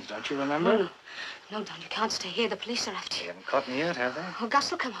friends, don't you remember? No, Don, you can't stay here. The police are after They you. haven't caught me yet, have they? Oh,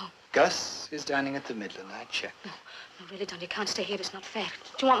 Gus will come home. Gus is dining at the Midland. I checked. No, really, Don, you can't stay here. It's not fair.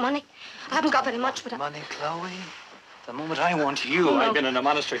 Do you want money? I haven't got very much, but Money, Chloe? The moment I want you, Oh, no. I've been in a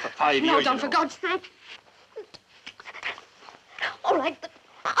monastery for 5 No, years. Don, you for know. God's sake. All right, but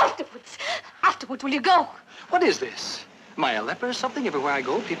afterwards. Afterwards, will you go? What is this? Am I a leper or something? Everywhere I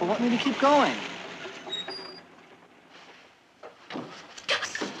go, people want me to keep going.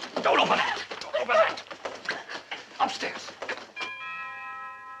 Gus! Don't open it!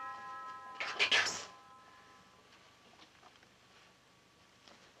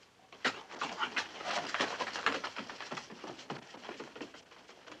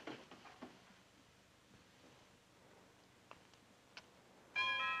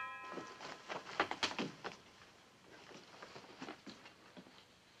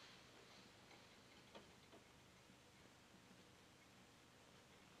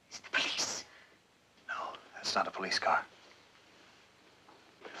 It's not a police car.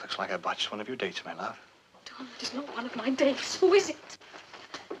 Looks like I botched one of your dates, my love. Don, it is not one of my dates. Who is it?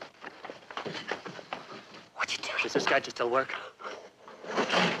 What you doing? Does this guy just still work?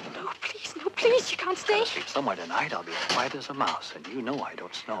 No, please, you can't stay. I'll sleep somewhere tonight. I'll be as quiet as a mouse, and you know I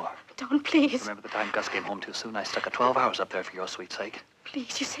don't snore. Don, please. Remember the time Gus came home too soon? I stuck a 12 hours up there for your sweet sake.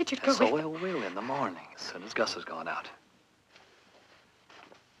 Please, you said you'd go So away. I will in the morning, as soon as Gus has gone out.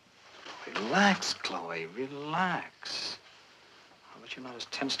 Relax, Chloe, relax. I bet you're not as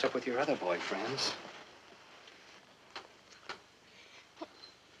tensed up with your other boyfriends.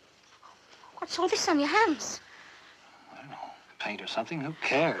 What's all this on your hands? Paint or something? Who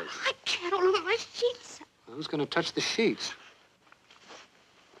cares? I can't all over my sheets. Who's going to touch the sheets?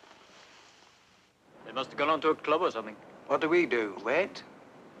 They must have gone on to a club or something. What do we do? Wait?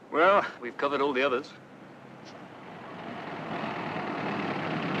 Well, we've covered all the others.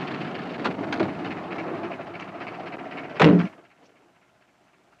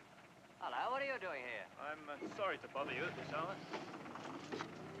 Hello, what are you doing here? I'm sorry to bother you at this hour.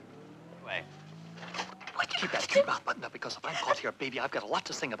 Wait. Keep that button up, because if I'm caught here, baby, I've got a lot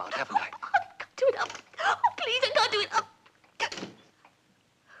to sing about, haven't I? Do it up. Oh, please, I can't do it up.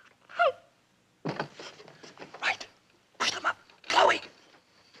 Right. Push them up. Chloe!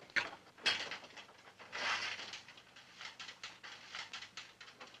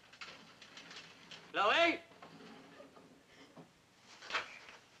 Chloe?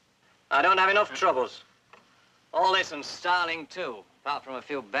 I don't have enough troubles. All this and Starling, too. Apart from a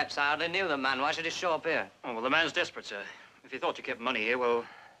few bets, I hardly knew the man. Why should he show up here? Oh, well, the man's desperate, sir. If he thought you kept money here, well,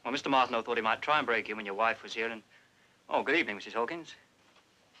 Mr. Martineau thought he might try and break in when your wife was here, and... Oh, good evening, Mrs. Hawkins.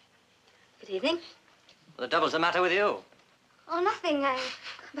 Good evening. What the devil's the matter with you? Oh, nothing. I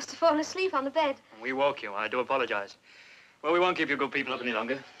must have fallen asleep on the bed. We woke you. I do apologize. Well, we won't keep you good people up any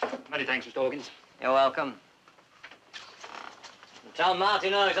longer. Many thanks, Mr. Hawkins. You're welcome. And tell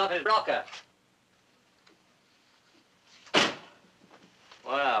Martineau he's off his rocker.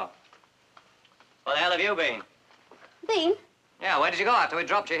 Well, where the hell have you been? Been? Yeah, where did you go after we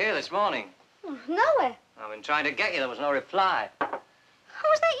dropped you here this morning? Oh, nowhere. I've been trying to get you. There was no reply. Oh,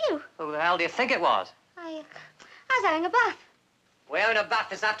 was that you? Who the hell do you think it was? I was having a bath. We're having a bath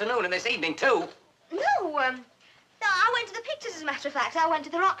this afternoon and this evening, too. No, I went to the pictures, as a matter of fact. I went to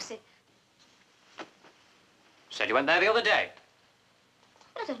the Roxy. Said you went there the other day.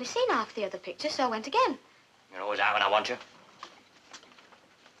 I'd only seen half the other pictures, so I went again. You're always out when I want you.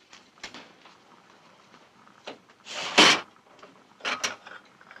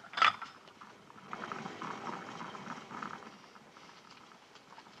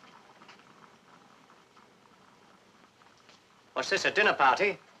 What's this, a dinner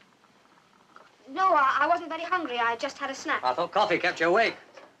party? No, I wasn't very hungry. I just had a snack. I thought coffee kept you awake.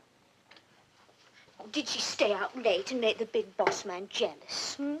 Oh, did she stay out late and make the big boss man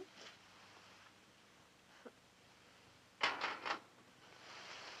jealous? Hmm?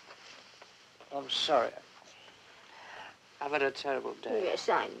 I'm sorry. I've had a terrible day. Yes,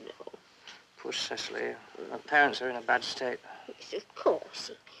 I know. Poor Cecily. My parents are in a bad state. Yes, of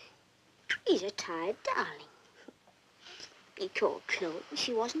course. He's a tired darling. He called Chloe and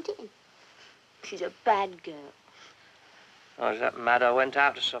she wasn't in. She's a bad girl. Oh, is that mad? I went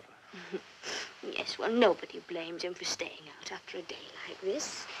out to supper. Yes, well, nobody blames him for staying out after a day like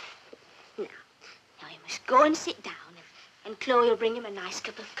this. Now you must go and sit down, and Chloe will bring him a nice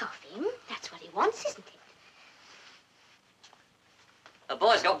cup of coffee. Hmm? That's what he wants, isn't it? The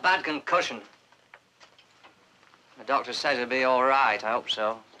boy's got bad concussion. The doctor says he'll be all right. I hope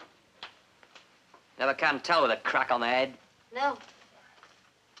so. Never can tell with a crack on the head. No.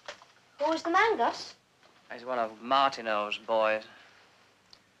 Who was the man, Gus? He's one of Martineau's boys.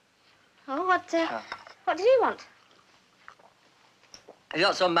 Oh, what did he want? He's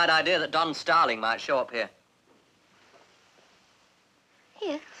got some mad idea that Don Starling might show up here.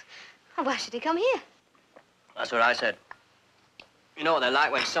 Here? Oh, why should he come here? That's what I said. You know what they're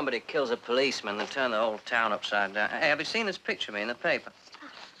like when somebody kills a policeman, they turn the whole town upside down. Hey, have you seen this picture of me in the paper?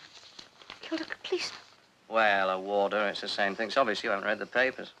 Killed a policeman. Well, a warder, it's the same thing. It's obvious you haven't read the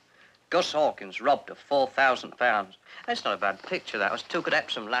papers. Gus Hawkins robbed of £4,000. That's not a bad picture, that. It was took at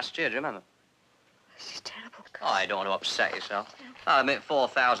Epsom last year, do you remember? This is terrible, Gus. Oh, I don't want to upset yourself. I'll admit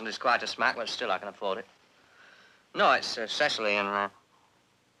 4,000 is quite a smack, but still I can afford it. No, it's Cecily and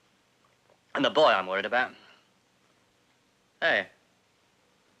the boy I'm worried about. Hey.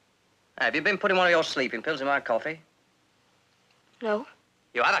 Hey, have you been putting one of your sleeping pills in my coffee? No.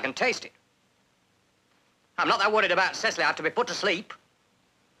 You have? I can taste it. I'm not that worried about Cecily. I have to be put to sleep.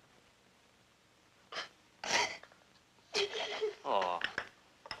 Oh.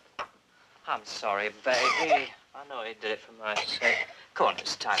 I'm sorry, baby. I know he did it for my sake. Come on,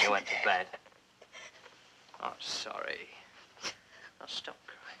 it's time you went to bed. I'm sorry. Now stop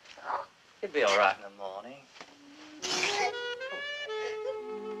crying. You'll be all right in the morning.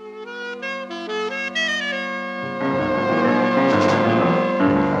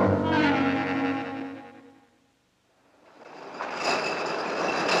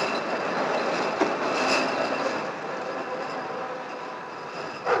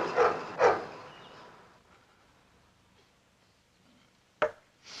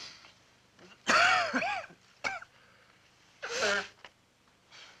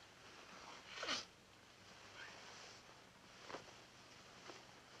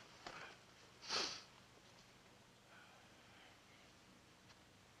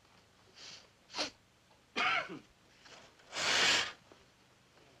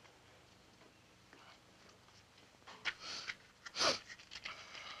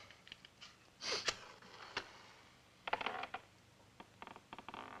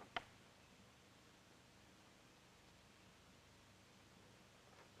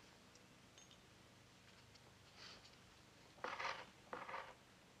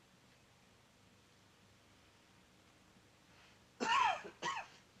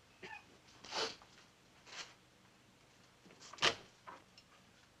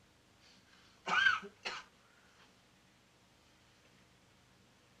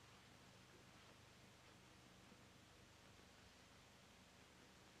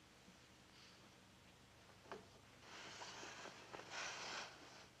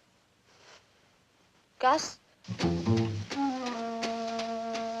 Gus?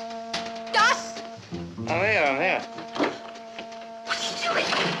 Gus! I'm here. What are you doing?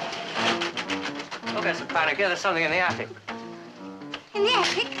 Don't get so panic here. There's something in the attic. In the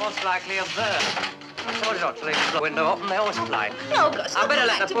attic? Most likely a bird. I told you not to leave the window open. They always fly. No, Gus. I better I'll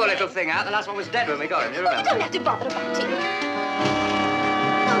let come the back poor to little bed. thing out. The last one was dead when we got him. You You remember? don't have to bother about it.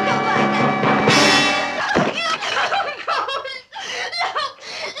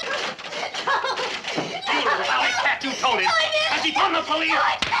 You little alley cat, you told him. Has he phoned the police?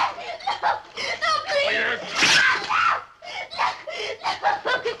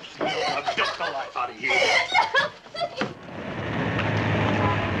 I've just the life out of you.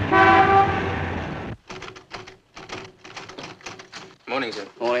 Morning, sir.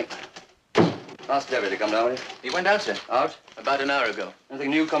 Morning. Ask Debbie to come down with you. He went out, sir. Out? About an hour ago.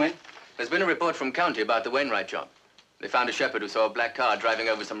 Anything new come in? There's been a report from County about the Wainwright job. They found a shepherd who saw a black car driving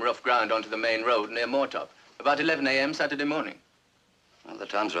over some rough ground onto the main road near Moortop. About 11 a.m. Saturday morning. Well, the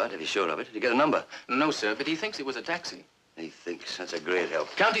time's right, if he's sure of it. Did you get a number? No, sir, but he thinks it was a taxi. He thinks. That's a great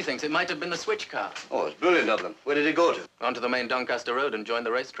help. County thinks it might have been the switch car. Oh, it's brilliant of them. Where did he go to? Onto the main Doncaster Road and join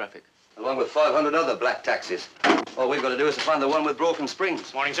the race traffic. Along with 500 other black taxis. All we've got to do is to find the one with broken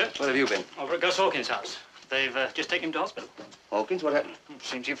springs. Morning, sir. Where have you been? Over at Gus Hawkins' house. They've just taken him to hospital. Hawkins, what happened?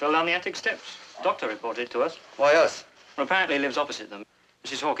 Seems he fell down the attic steps. Doctor reported it to us. Why us? Well, apparently he lives opposite them.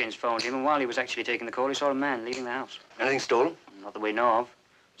 Mrs. Hawkins phoned him, and while he was actually taking the call, he saw a man leaving the house. Anything stolen? Not that we know of.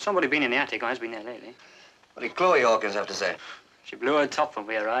 Somebody been in the attic, or has been there lately. What did Chloe Hawkins have to say? She blew her top when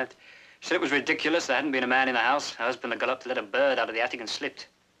we arrived. She said it was ridiculous. There hadn't been a man in the house. Her husband had got up to let a bird out of the attic and slipped.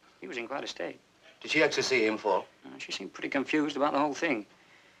 He was in quite a state. Did she actually see him fall? She seemed pretty confused about the whole thing.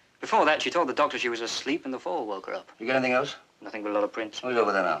 Before that, she told the doctor she was asleep and the fall woke her up. You get anything else? Nothing but a lot of prints. Who's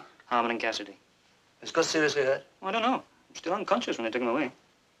over there now? Harmon and Cassidy. Is Gus seriously hurt? Well, I don't know. I'm still unconscious when they took him away.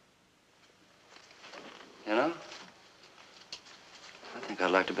 You know, I think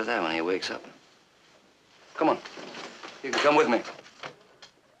I'd like to be there when he wakes up. Come on. You can come with me.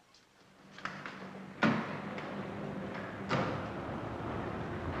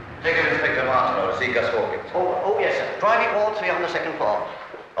 Take him, Inspector Martineau, to see Gus Hawkins. Oh, yes, sir. Private ward 3 on the 2nd floor.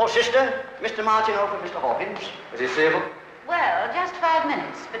 Oh, sister, Mr. Martineau for Mr. Hawkins. Is he stable? Well, just 5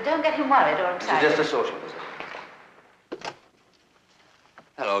 minutes, but don't get him worried or Is excited. it just a social visit?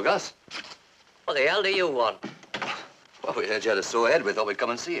 Hello, Gus. What the hell do you want? Well, we heard you had a sore head. We thought we'd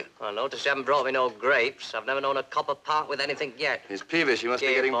come and see you. I noticed you haven't brought me no grapes. I've never known a copper part with anything yet. He's peevish. He must be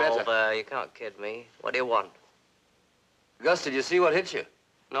getting better. Over. You can't kid me. What do you want? Gus, did you see what hit you?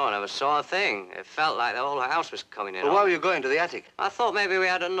 No, I never saw a thing. It felt like the whole house was coming in. Well, why were you going to the attic? I thought maybe we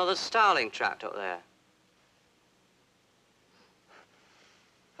had another starling trapped up there.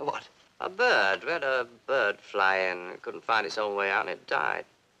 What? A bird. We had a bird fly in. It couldn't find its own way out and it died.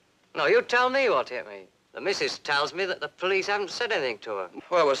 No, you tell me what hit me. The missus tells me that the police haven't said anything to her.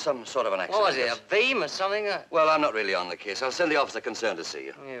 Well, it was some sort of an accident. What was it, a beam or something? Well, I'm not really on the case. I'll send the officer concerned to see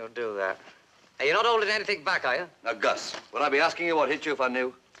you. You'll do that. Hey, you're not holding anything back, are you? Now, Gus, would I be asking you what hit you if I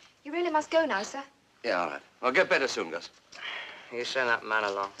knew? You really must go now, sir. Yeah, all right. Well, get better soon, Gus. You send that man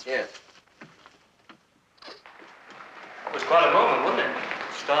along. Yes. It was quite a moment, wasn't it?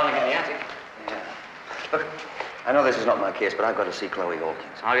 Starling in the attic. Yeah. Look, I know this is not my case, but I've got to see Chloe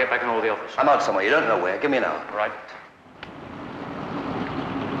Hawkins. I'll get back and hold the office. I'm out somewhere. You don't know where. Give me an hour. Right.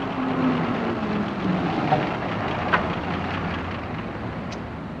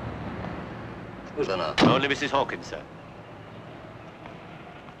 Who's there now? Only Mrs. Hawkins, sir.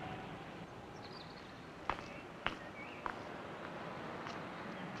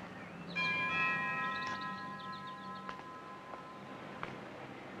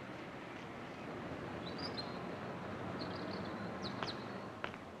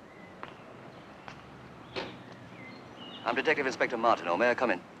 I'm Detective Inspector Martineau. May I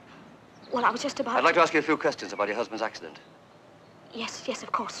come in? Well, I was just about... I'd like to ask you a few questions about your husband's accident. Yes, yes,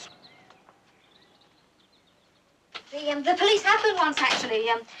 of course. The police have been once, actually.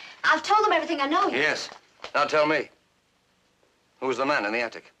 I've told them everything I know. Yes. Now tell me. Who was the man in the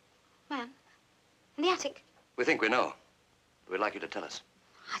attic? Man? In the attic? We think we know. We'd like you to tell us.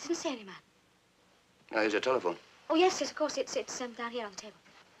 I didn't see any man. Now, here's your telephone. Oh, yes, yes, of course. It's down here on the table.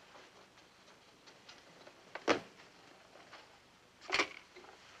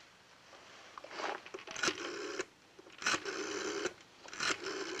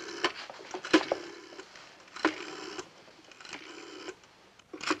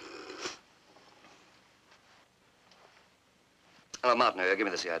 Hello, Martineau here. Give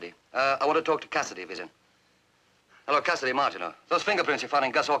me the CID. I want to talk to Cassidy if he's in. Hello, Cassidy, Martineau. Those fingerprints you found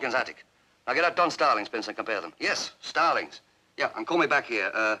in Gus Hawkins' attic. Now get out Don Starling's prints and compare them. Yes, Starling's. Yeah, and call me back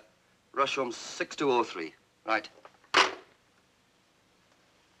here. Rushroom 6203. Right.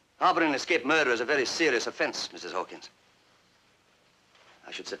 Harboring an escaped murderer is a very serious offense, Mrs. Hawkins.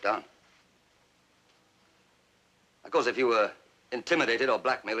 I should sit down. Of course, if you were intimidated or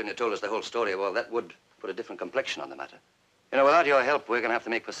blackmailed and you told us the whole story, well, that would put a different complexion on the matter. You know, without your help, we're going to have to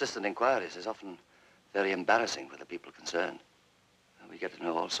make persistent inquiries. It's often very embarrassing for the people concerned. We get to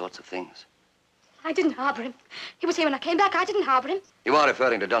know all sorts of things. I didn't harbor him. He was here when I came back. I didn't harbor him. You are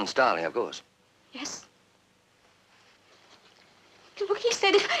referring to Don Starling, of course. Yes. Look, he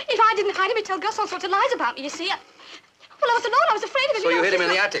said if I didn't hide him, he'd tell Gus all sorts of lies about me, you see. Well, I was alone. I was afraid of him. So you hid him in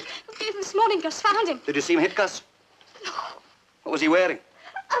the attic? This morning, Gus found him. Did you see him hit Gus? No. What was he wearing?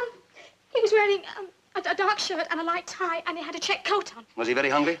 He was wearing a dark shirt and a light tie, and he had a check coat on. Was he very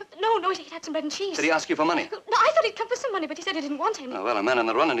hungry? No, he had some bread and cheese. Did he ask you for money? No, I thought he'd come for some money, but he said he didn't want any. Oh, well, a man on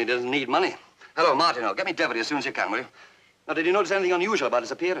the run and he doesn't need money. Hello, Martineau. Get me Devery as soon as you can, will you? Now, did you notice anything unusual about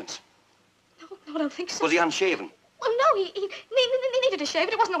his appearance? No, I don't think so. Was he unshaven? Well, no, he needed a shave,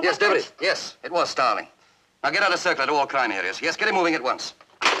 but it wasn't a Yes, white Devery. coat. Yes, it was Starling. Now, get out of circular to all crime areas. Yes, get him moving at once.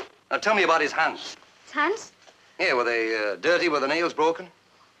 Now, tell me about his hands. His hands? Yeah, were they dirty? Were the nails broken?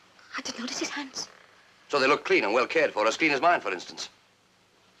 I didn't notice his hands. So they look clean and well cared for, as clean as mine, for instance.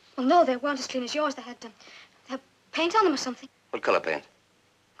 Well, no, they weren't as clean as yours. They had paint on them or something. What color paint?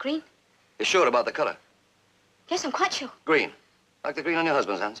 Green? You're sure about the color? Yes, I'm quite sure. Green. Like the green on your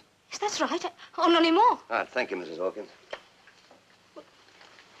husband's hands? Yes, that's right. Oh, no, any more. All right, thank you, Mrs. Hawkins.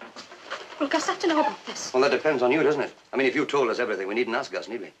 Well, Gus have to know about this. Well, that depends on you, doesn't it? I mean, if you told us everything, we needn't ask Gus,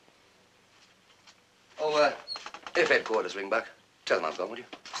 need we? Oh, if headquarters ring back, tell them I've gone, would you?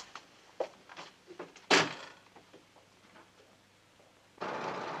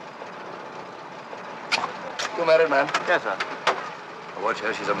 You married, man? Yes, sir. Oh, watch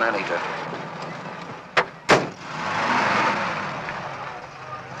her, she's a man-eater.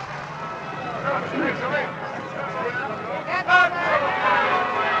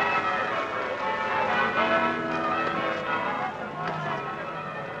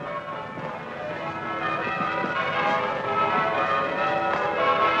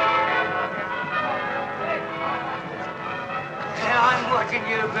 I'm watching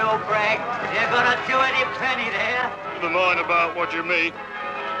you, Bill Bragg. You're gonna do any penny there. Never mind about what you mean.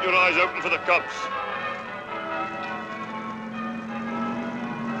 Your eyes open for the cops.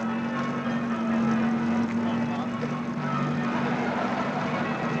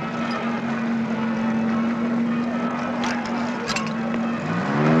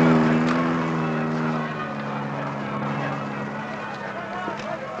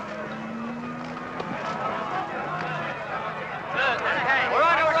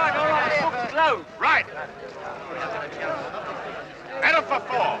 Right. Head up for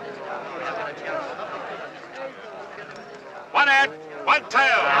 4. One head, one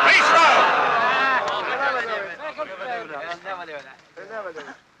tail. Race round.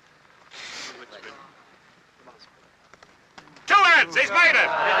 Two heads. He's made it.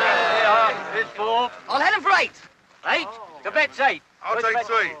 Here's 4. I'll head him for 8. 8? The bet's 8. I'll take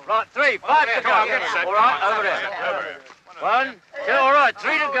 3. Right, 3. 5 to go. Come on, get set. All right, over there. 1, 2, all right,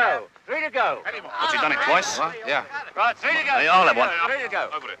 3 to go. 3 to go. What's he done it twice? What? Yeah. Right, 3 to go. Hey, I'll have one. 3 to go.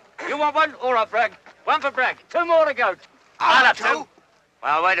 You want one? All right, Bragg. One for Bragg. 2 more to go. I'll have 2.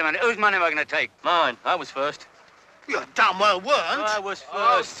 Well, wait a minute. Whose money am I going to take? Mine. I was first. You damn well weren't. I was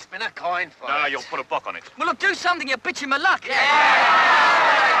Oh, first. spin a coin for No, it. you'll put a buck on it. Well, look, do something. You're pitching my luck. All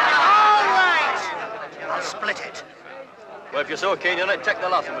right. I'll split it. Well, if you're so keen on it, take the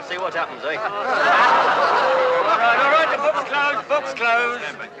lot and we'll see what happens, eh? All right. The book's closed. Book's closed.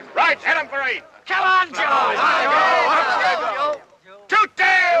 Right, head him for 8. Come on, Joe. 2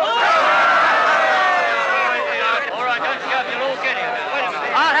 tails! All right, don't shove. You'll all get it. Wait a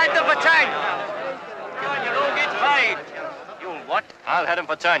minute. I'll head them for 10. Come on, you'll all get paid. You'll what? I'll head him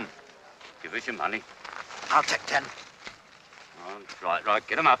for 10. Give us your money. I'll take 10. Right.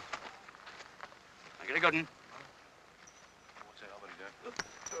 Get 'em up. Make it a good one.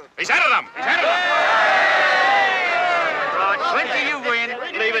 He's headed them! He's headed them! Right, 20 you win.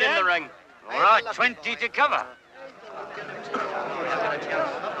 Leave it in the ring. All right, 20 to cover.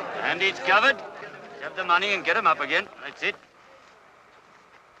 And it's covered. Have the money and get 'em up again. That's it.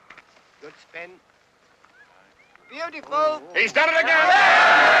 Good spin. Beautiful. He's done it again!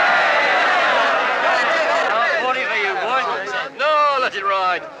 40 for you, boys. No, let it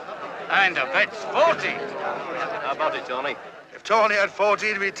ride. And the bet's 40. How about it, Tony? If Tony had 40,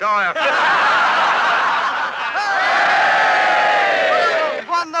 he'd retire.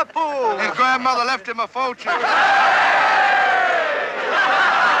 Won the pool. His grandmother left him a fortune.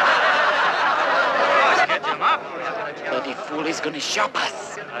 Get 'em up. Bloody fool is going to shop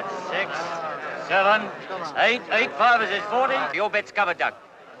us. That's 6, 7, 8. 8 5 is 40. Your bet's covered, Doug.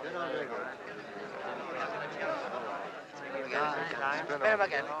 Spin him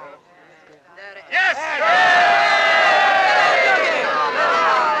again. Yes!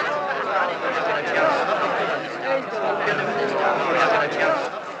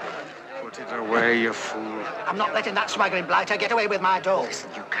 Put it away, you fool. I'm not letting that swaggering blighter get away with my dough.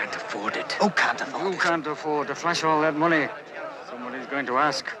 You can't afford it. Who can't afford You it? can't afford to flash all that money. Somebody's going to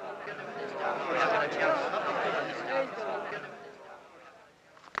ask.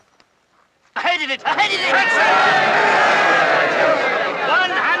 I hated it!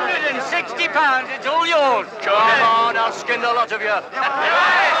 160 pounds, it's all yours. Come on, I'll skin the lot of you.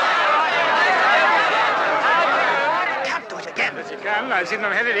 Can't do it again. Yes, you can. I've seen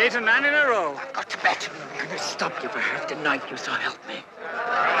them headed 8 and 9 in a row. I've got to bet. I'm going to stop you for half the night, you so help me.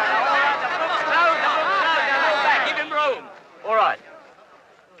 Give him room. All right.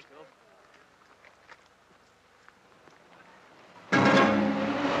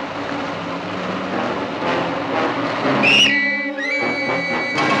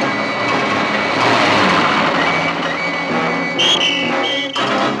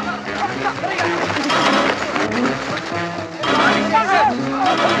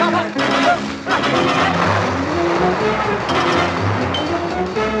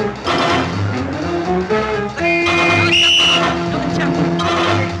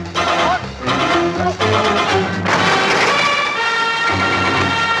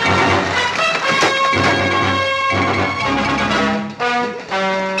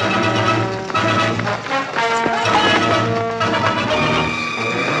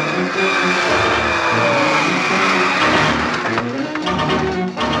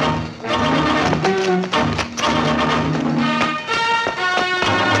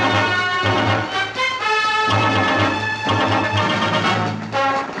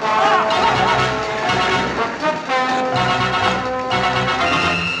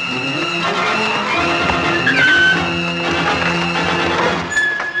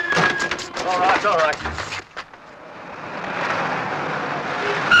 All right.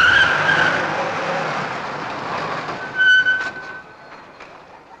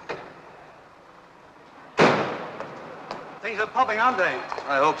 Things are popping, aren't they?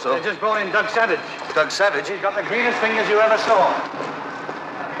 I hope so. They just brought in Doug Savage. Doug Savage? He's got the greenest fingers you ever saw.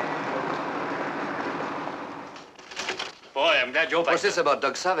 Boy, I'm glad you're back. What's this about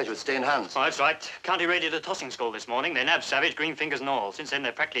Doug Savage with stained hands? Oh, that's right. County raided a tossing school this morning. They nabbed Savage, green fingers and all. Since then,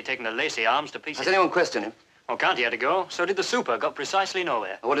 they've practically taken the lacy arms to pieces. Has anyone questioned him? Well, County had to go. So did the super. Got precisely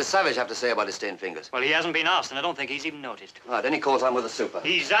nowhere. What does Savage have to say about his stained fingers? Well, he hasn't been asked, and I don't think he's even noticed. All right, then he calls on with the super.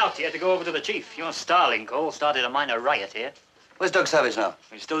 He's out. He had to go over to the chief. Your Starling call started a minor riot here. Where's Doug Savage now?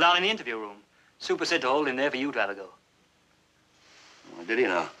 He's still down in the interview room. Super said to hold him there for you to have a go. Oh, did he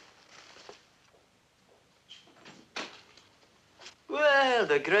now? Well,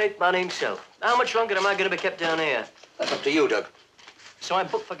 the great man himself. How much longer am I going to be kept down here? That's up to you, Doug. so I'm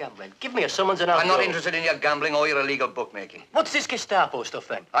booked for gambling. Give me a summons and I'll I'm not go. interested in your gambling or your illegal bookmaking. What's this Gestapo stuff,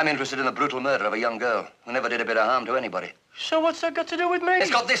 then? I'm interested in the brutal murder of a young girl who never did a bit of harm to anybody. So what's that got to do with me? It's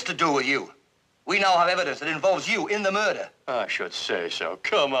got this to do with you. We now have evidence that involves you in the murder. I should say so.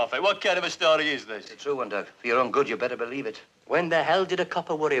 Come off it. What kind of a story is this? It's a true one, Doug. For your own good, you better believe it. When the hell did a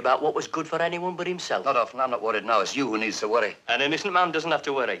copper worry about what was good for anyone but himself? Not often. I'm not worried now. It's you who needs to worry. An innocent man doesn't have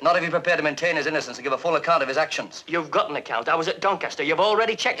to worry. Not if he's prepared to maintain his innocence and give a full account of his actions. You've got an account. I was at Doncaster. You've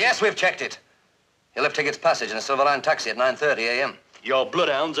already checked it. Yes, we've checked it. You left Tickett's Passage in a Silver Line taxi at 9:30 a.m. Your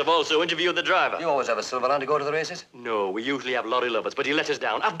bloodhounds have also interviewed the driver. You always have a Silver Line to go to the races? No, we usually have lorry lovers, but he let us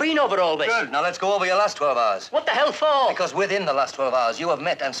down. I've been over all this. Good. Now let's go over your last 12 hours. What the hell for? Because within the last 12 hours, you have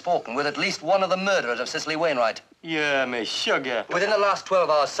met and spoken with at least one of the murderers of Cicely Wainwright. Yeah, me sugar. Within the last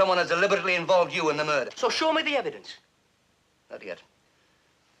 12 hours, someone has deliberately involved you in the murder. So show me the evidence. Not yet.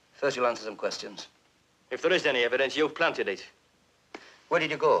 First, you'll answer some questions. If there is any evidence, you've planted it. Where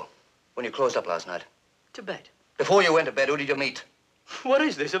did you go when you closed up last night? To bed. Before you went to bed, who did you meet? What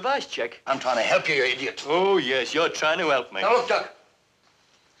is this, a vice check? I'm trying to help you, you idiot. Oh, yes, you're trying to help me. Now, look, Doug.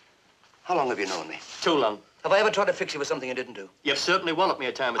 How long have you known me? Too long. Have I ever tried to fix you with something you didn't do? You've certainly walloped me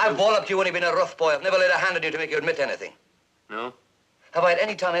a time or two. I've walloped you when you've been a rough boy. I've never laid a hand on you to make you admit anything. No? Have I at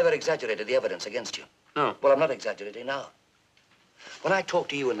any time ever exaggerated the evidence against you? No. Well, I'm not exaggerating now. When I talked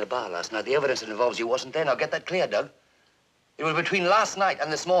to you in the bar last night, the evidence that involves you wasn't there. Now, get that clear, Doug. It was between last night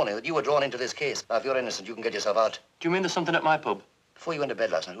and this morning that you were drawn into this case. Now, if you're innocent, you can get yourself out. Do you mean there's something at my pub? Before you went to bed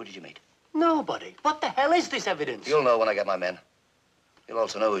last night, who did you meet? Nobody. What the hell is this evidence? You'll know when I get my men. You'll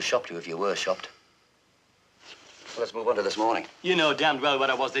also know who shopped you if you were shopped. Well, let's move on to this morning. You know damned well what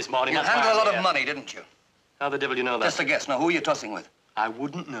I was this morning. You That's why handled a I'm lot here. of money, didn't you? How the devil do you know that? Just a guess. Now, who are you tossing with? I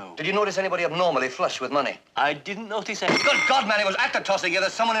wouldn't know. Did you notice anybody abnormally flush with money? I didn't notice any. Good God, man, it was at the tossing you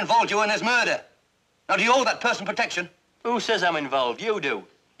that someone involved you in this murder. Now, do you owe that person protection? Who says I'm involved? You do.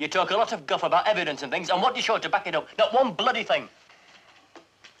 You talk a lot of guff about evidence and things, and what do you show to back it up? Not one bloody thing.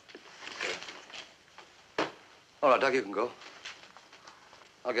 All right, Doug, you can go.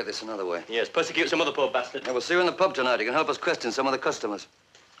 I'll get this another way. Yes, persecute some other poor bastard. Yeah, we'll see you in the pub tonight. You can help us question some of the customers.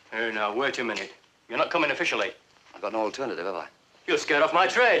 Hey, now, wait a minute. You're not coming officially. I've got no alternative, have I? You're scared off my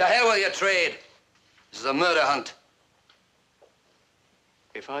trade. The hell with your trade. This is a murder hunt.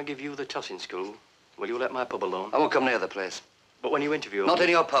 If I give you the tossing school, will you let my pub alone? I won't come near the place. But when you interview Not me... in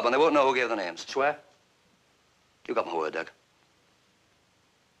your pub, and they won't know who gave the names. Swear? You got my word, Doug.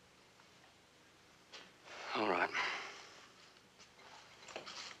 All right.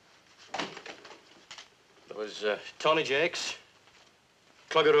 There was Tony Jakes,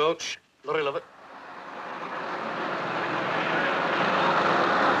 Clogger Roach, Lorry Lovett.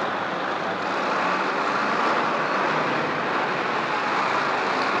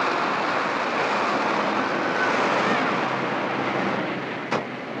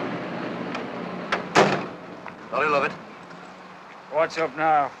 Lorry Lovett. What's up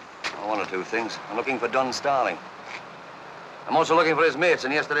now? Oh, one or two things. I'm looking for Don Starling. I'm also looking for his mates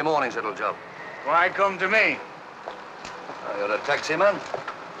in yesterday morning's little job. Why come to me? You're a taxi man.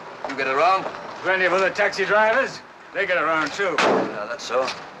 You get around? Plenty of other taxi drivers. They get around, too. Yeah, that's so.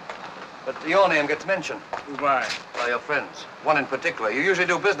 But your name gets mentioned. Who by? By your friends. One in particular. You usually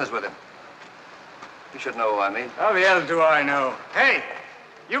do business with him. You should know who I mean. How the hell do I know? Hey,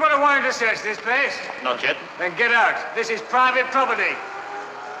 you got a warrant to search this place? Not yet. Then get out. This is private property.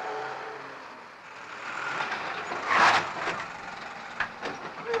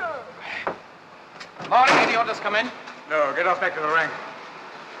 Morning, any orders come in? No, get off back to the rank.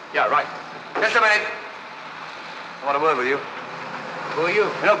 Yeah, right. Just a minute. I want a word with you. Who are you?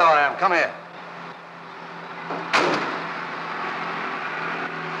 You know who I am. Come here.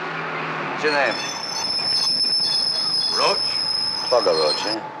 What's your name? Roach? Clogger Roach,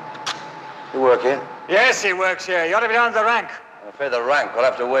 eh? You work here? Yes, he works here. You ought to be down the rank. I'm afraid the rank will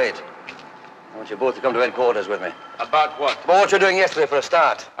have to wait. I want you both to come to headquarters with me. About what? About what you're doing yesterday for a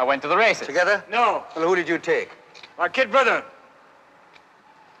start. I went to the races. Together? No. Well, who did you take? My kid brother.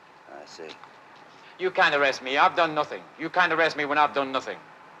 I see. You can't arrest me. I've done nothing. You can't arrest me when I've done nothing.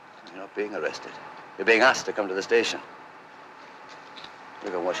 You're not being arrested. You're being asked to come to the station.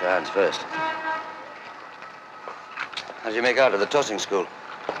 You go wash your hands first. How did you make out of the tossing school?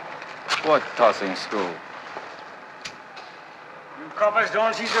 What tossing school? You coppers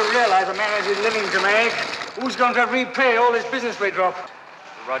don't seem to realize a man has his living to make. Who's going to repay all this business we drop?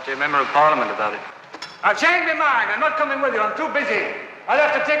 Write to a member of Parliament about it. I've changed my mind. I'm not coming with you. I'm too busy. I'll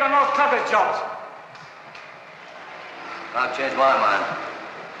have to take on those traffic jobs. I've changed my mind.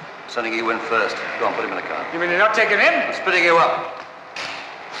 Sending you in first. Go on, put him in the car. You mean you're not taking him? I'm splitting you up.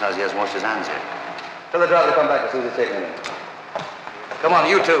 Besides, he hasn't washed his hands yet. Tell the driver to come back as soon as he's taken him in. Come on,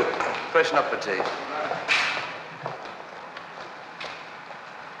 you two. Freshen up for tea.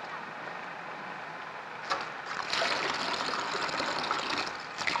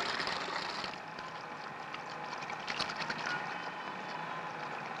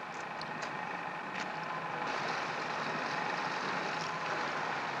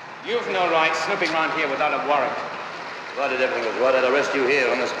 You've no right snooping around here without a warrant. If I did everything was right, I'd arrest you here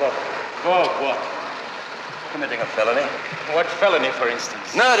on the spot. For what? Committing a felony. What felony, for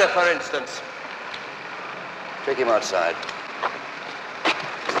instance? Murder, for instance. Take him outside.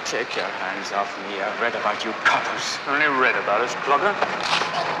 Take your hands off me. I've read about you coppers. Only read about us, plugger.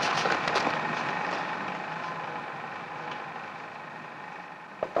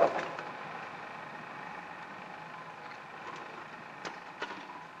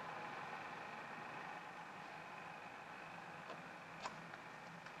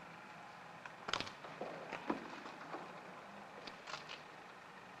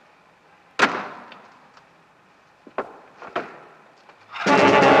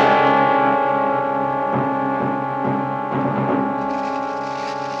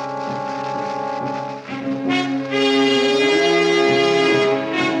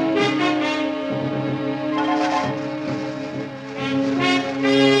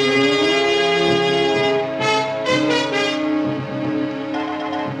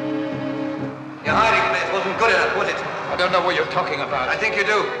 I think you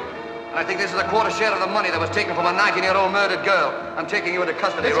do. And I think this is a quarter share of the money that was taken from a 19-year-old murdered girl. I'm taking you into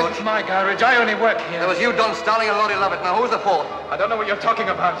custody, This Roach. isn't my garage. I only work here. There was you, Don Starling, and Lottie Lovett. Now, who's the fourth? I don't know what you're talking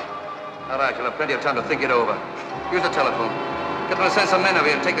about. All right, you'll have plenty of time to think it over. Use the telephone. Get them to send some men over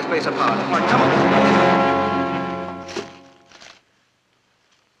here and take this place apart. Come on, come on.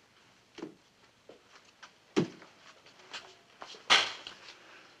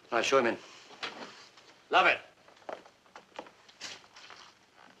 All right, show him in. Lovett.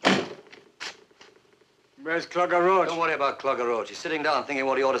 Where's Clogger Roach? Don't worry about Clogger Roach. He's sitting down thinking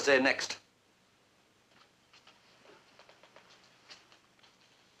what he ought to say next.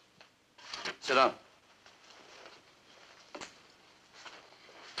 Sit down.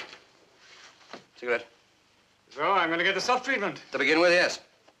 Cigarette. So, I'm going to get the soft treatment. To begin with, yes.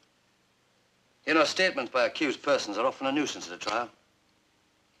 You know, statements by accused persons are often a nuisance at a trial.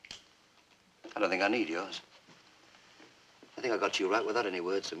 I don't think I need yours. I think I got you right without any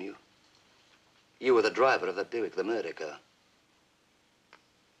words from you. You were the driver of that Buick, the murder car.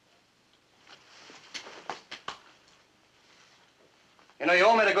 You know, you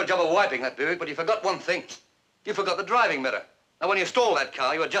all made a good job of wiping that Buick, but you forgot one thing. You forgot the driving mirror. Now, when you stole that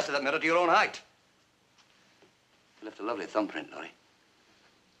car, you adjusted that mirror to your own height. You left a lovely thumbprint, Laurie.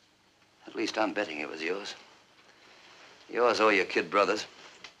 At least I'm betting it was yours. Yours or your kid brother's.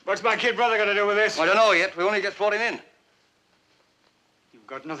 What's my kid brother got to do with this? I don't know yet. We only just brought him in. You've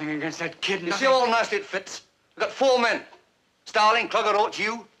got nothing against that kid, You see how all nicely it fits? We've got 4 men. Starling, Clogger Roach,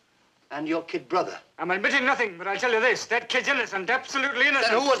 you, and your kid brother. I'm admitting nothing, but I'll tell you this. That kid's innocent, absolutely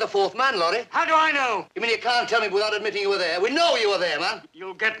innocent. Then who was the 4th man, Laurie? How do I know? You mean you can't tell me without admitting you were there? We know you were there, man.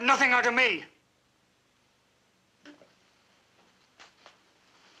 You'll get nothing out of me.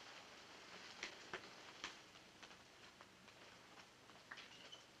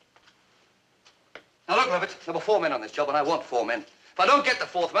 Now, look, Lovett, there were 4 men on this job, and I want 4 men. If I don't get the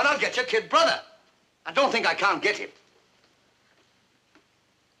 4th man, I'll get your kid brother. I don't think I can't get him.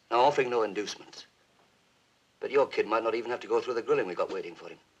 Now, offering no inducements. But your kid might not even have to go through the grilling we got waiting for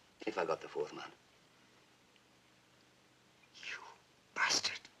him, if I got the 4th man. You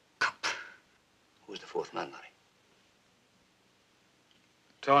bastard cop. Who's the 4th man, Larry?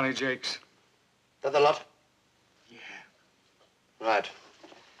 Tawny Jakes. That the lot? Yeah. Right.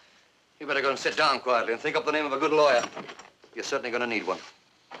 You better go and sit down quietly and think up the name of a good lawyer. You're certainly going to need one.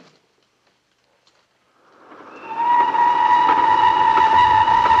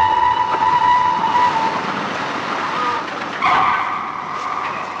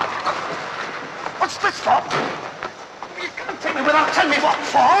 What's this for? You can't take me without telling me what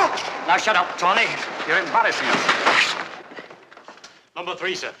for. Now, shut up, Tawny. You're embarrassing us. Number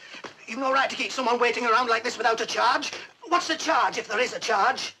 3, sir. You've no right to keep someone waiting around like this without a charge. What's the charge, if there is a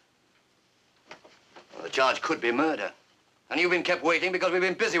charge? Well, the charge could be murder. And you've been kept waiting because we've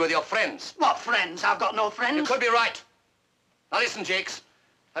been busy with your friends. What friends? I've got no friends. You could be right. Now listen, Jakes.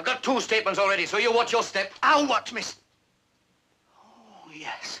 I've got 2 statements already, so you watch your step. I'll watch, miss. Oh,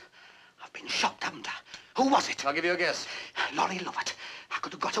 yes. I've been shot, haven't I? Who was it? I'll give you a guess. Lottie Lovett. I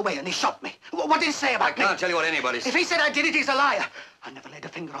could have got away and he shot me. What did he say about me? I can't tell you what anybody said. If he said I did it, he's a liar. I never laid a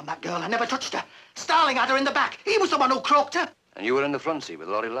finger on that girl. I never touched her. Starling had her in the back. He was the one who croaked her. And you were in the front seat with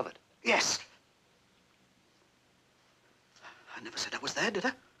Lottie Lovett? Yes. I never said I was there, did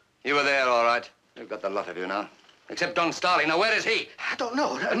I? You were there, all right. You've got the lot of you now. Except Don Starling. Now, where is he? I don't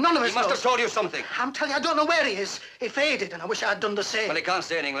know. None of us He must knows. have told you something. I'm telling you, I don't know where he is. He faded, and I wish I had done the same. Well, he can't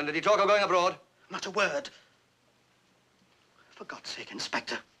stay in England. Did he talk of going abroad? Not a word. For God's sake,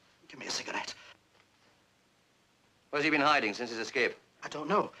 Inspector, give me a cigarette. Where's he been hiding since his escape? I don't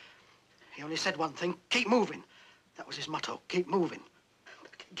know. He only said one thing, keep moving. That was his motto, keep moving.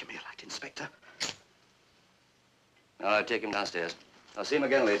 Give me a light, Inspector. All right, take him downstairs. I'll see him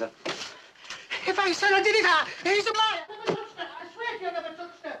again later. If I said I did it, he's a liar. I never touched her. I swear to you, I never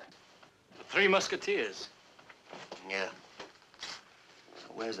touched her. The Three Musketeers. Yeah. So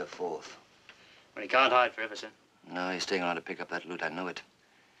where's the fourth? Well, he can't hide forever, sir. No, he's staying around to pick up that loot. I know it.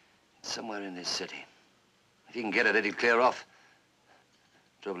 It's somewhere in this city. If he can get it, he'd clear off.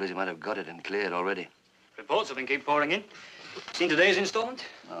 Trouble is, he might have got it and cleared already. Reports have been keep pouring in. Seen today's installment?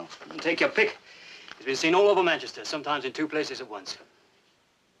 No. Take your pick. He's been seen all over Manchester, sometimes in two places at once.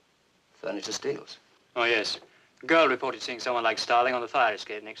 Furniture steals. Oh, yes. A girl reported seeing someone like Starling on the fire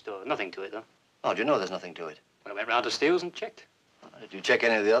escape next door. Nothing to it, though. Oh, do you know there's nothing to it? Well, I went round to Steele's and checked. Did you check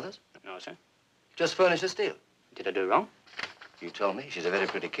any of the others? No, sir. Just furniture steal. Did I do wrong? You told me. She's a very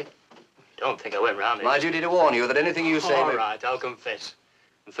pretty kid. Don't think I went round it. My duty to warn you that anything you say... All right, I'll confess.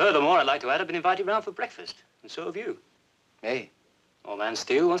 And furthermore, I'd like to add I've been invited round for breakfast. And so have you. Hey. Old man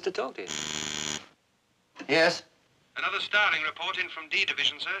Steele wants to talk to you. Yes? Another Starling report in from D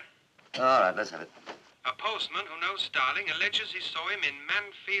Division, sir. All right, let's have it. A postman who knows Starling alleges he saw him in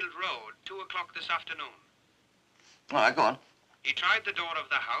Manfield Road, 2 o'clock this afternoon. All right, go on. He tried the door of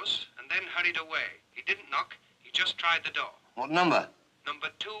the house and then hurried away. He didn't knock, he just tried the door. What number? Number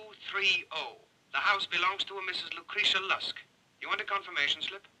 230. The house belongs to a Mrs. Lucretia Lusk. You want a confirmation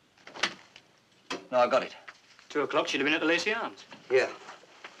slip? No, I got it. 2 o'clock, she'd have been at the Lacey Arms. Yeah.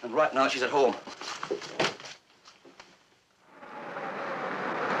 And right now, she's at home.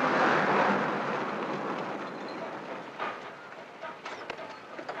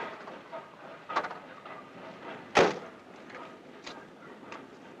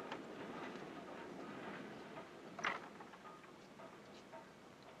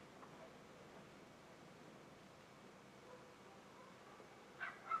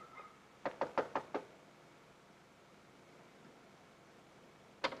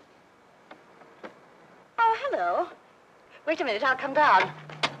 Oh, hello. Wait a minute, I'll come down.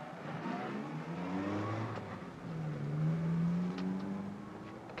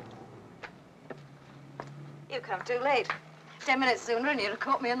 You come too late. 10 minutes sooner and you'd have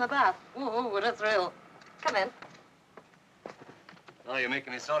caught me in the bath. Ooh, what a thrill. Come in. Now you're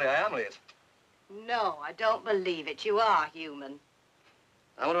making me sorry I am late. No, I don't believe it. You are human.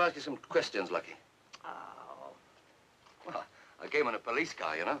 I want to ask you some questions, Lucky. Oh. Well, I came in a police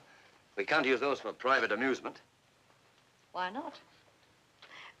car, you know. We can't use those for private amusement. Why not?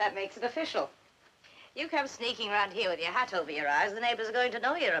 That makes it official. You come sneaking around here with your hat over your eyes, the neighbors are going to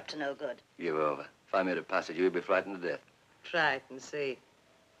know you're up to no good. Give over. If I made a pass at you, you'd be frightened to death. Try it and see.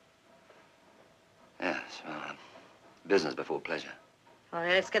 Yes, well, business before pleasure. All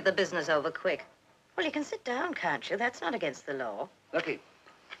right, let's get the business over quick. Well, you can sit down, can't you? That's not against the law. Lucky,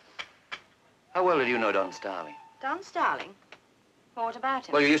 how well did you know Don Starling? Don Starling? Well, what about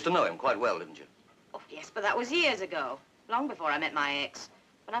him? Well, you used to know him quite well, didn't you? Oh, yes, but that was years ago. Long before I met my ex.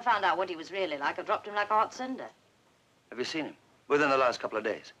 When I found out what he was really like, I dropped him like a hot cinder. Have you seen him? Within the last couple of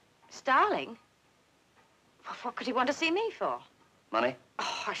days? Starling? Well, what could he want to see me for? Money?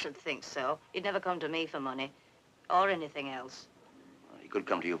 Oh, I should think so. He'd never come to me for money. Or anything else. Well, he could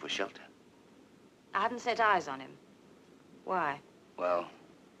come to you for shelter. I hadn't set eyes on him. Why? Well,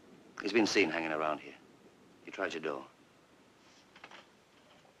 he's been seen hanging around here. He tried your door.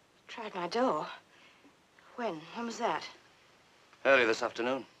 Tried my door? When? When was that? Early this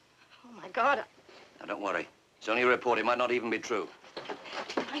afternoon. Oh, my God. Now, don't worry. It's only a report. It might not even be true.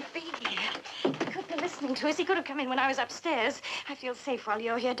 He might be here. He could be listening to us. He could have come in when I was upstairs. I feel safe while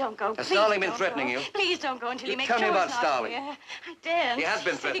you're here. Don't go. Has Please Starling been don't threatening go. you? Please don't go until you make Tell sure me about it's not Starling. here. I daren't. He has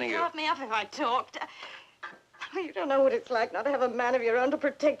been threatening He'd you. carve me up if I talked. Oh, you don't know what it's like not to have a man of your own to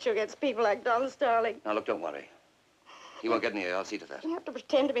protect you against people like Don Starling. Now, look, don't worry. He won't get near you. I'll see to that. You have to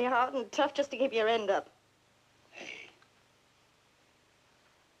pretend to be hard and tough just to keep your end up.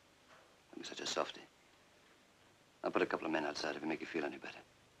 Don't be such a softy. I'll put a couple of men outside if it make you feel any better.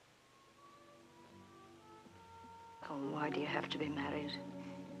 Oh, why do you have to be married?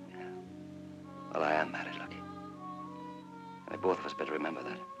 Well, I am married, Lucky. And both of us better remember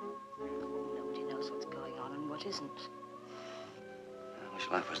that. Nobody knows what's going on and what isn't. I wish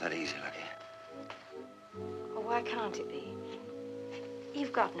life was that easy, Lucky. Oh, why can't it be?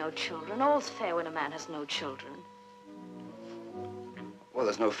 You've got no children. All's fair when a man has no children. Well,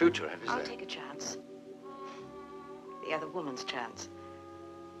 there's no future, is I'll there? take a chance. The other woman's chance.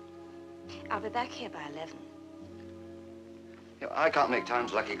 I'll be back here by 11. You know, I can't make time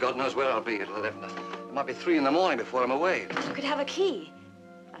so lucky. God knows where I'll be at 11. It might be 3 in the morning before I'm away. You could have a key.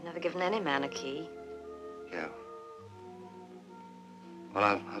 I've never given any man a key. Yeah. Well,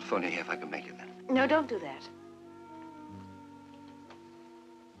 I'll phone you here if I can make it then. No, don't do that.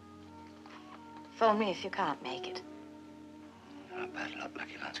 Phone me if you can't make it. Oh, bad luck,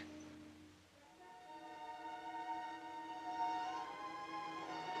 Lucky Lads.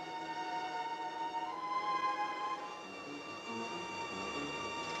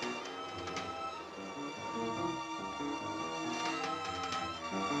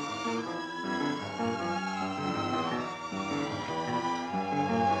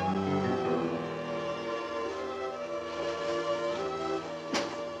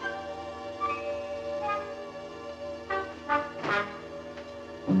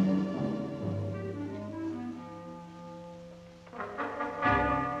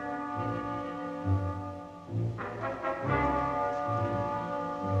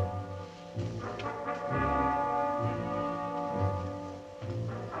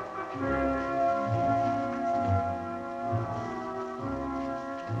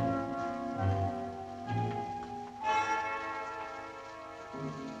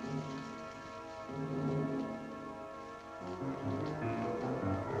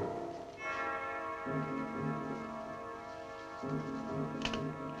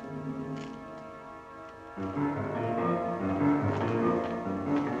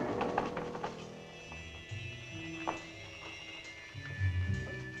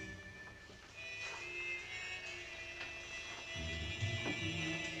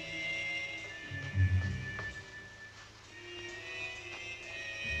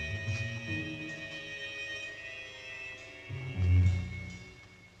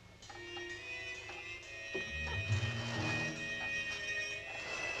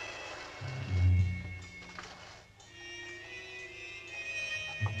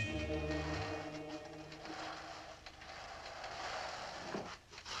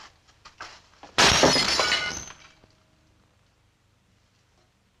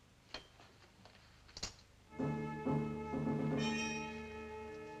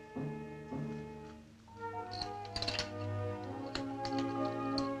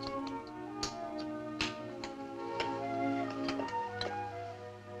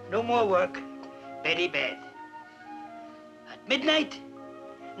 No more work. Beddy bed. At midnight?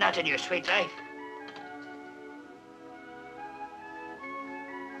 Not in your sweet life.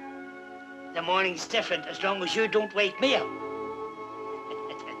 The morning's different as long as you don't wake me up.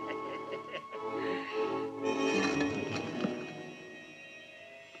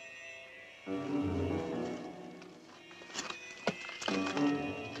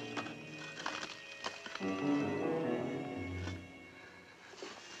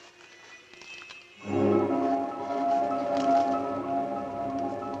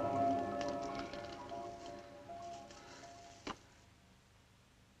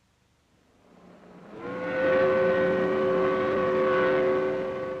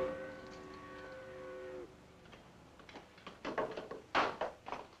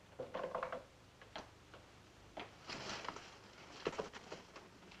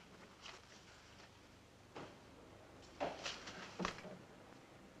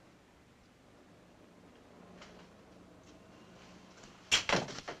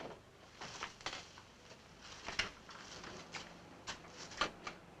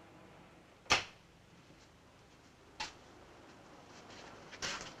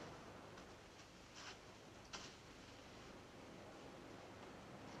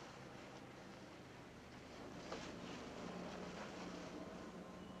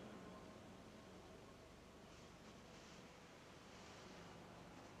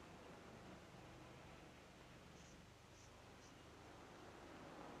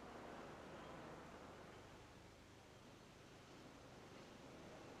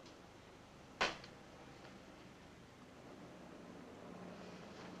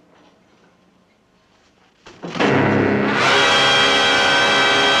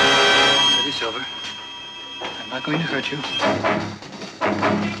 Silver. I'm not going to hurt you.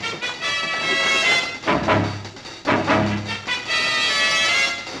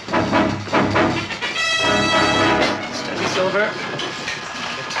 Steady, Silver.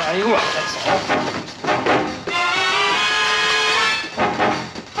 I'll tie you up, that's all.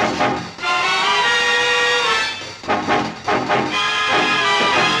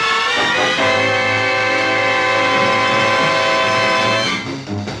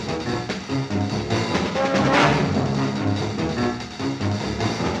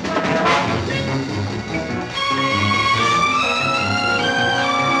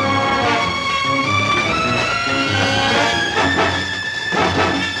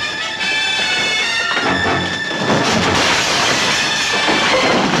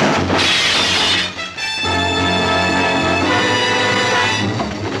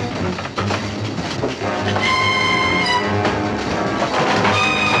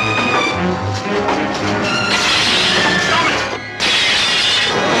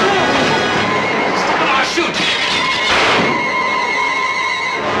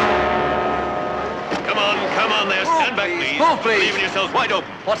 please. Leaving yourselves wide open.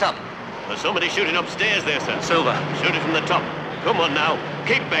 What's up? There's somebody shooting upstairs there, sir. Silver. Shoot it from the top. Come on now.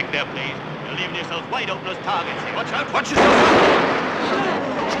 Keep back there, please. You're leaving yourselves wide open as targets here. Watch out. Watch yourself.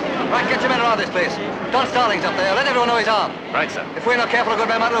 Right, get your men around this place. Don Starling's up there. Let everyone know he's armed. Right, sir. If we're not careful, a good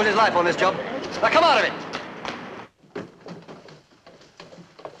man might lose his life on this job. Now, come out of it.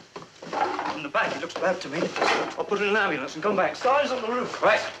 From the back, it looks bad to me. I'll put in an ambulance and come back. Stars on the roof.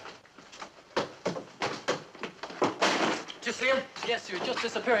 Right. Did you see him? Yes, he was just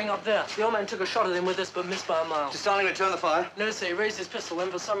disappearing up there. The old man took a shot at him with this, but missed by a mile. Did Starling return the fire? No, sir, he raised his pistol,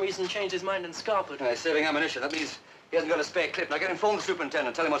 then for some reason changed his mind and scarpered. He's saving ammunition. That means he hasn't got a spare clip. Now get him, phone the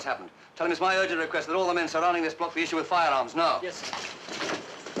superintendent, tell him what's happened. Tell him it's my urgent request that all the men surrounding this block be issued with firearms now. Yes, sir.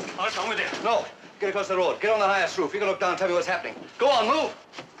 What's wrong with you? No. Get across the road. Get on the highest roof. You can look down and tell me what's happening. Go on, move.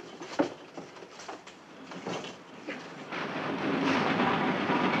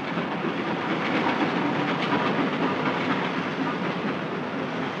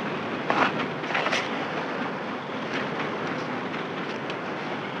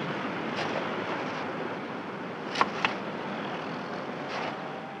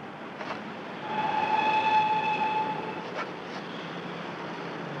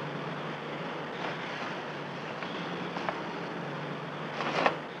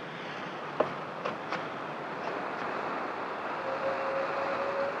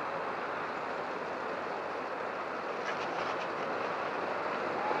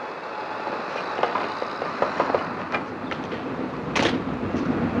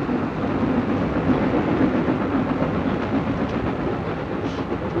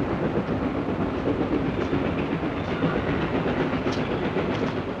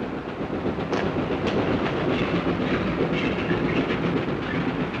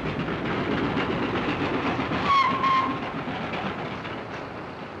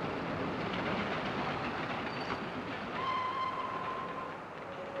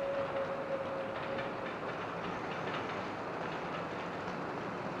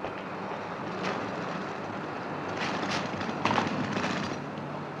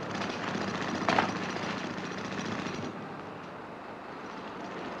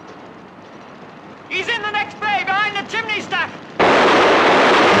 He's in the next bay, behind the chimney stack.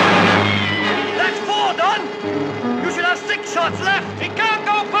 That's 4 done. You should have 6 shots left. He can't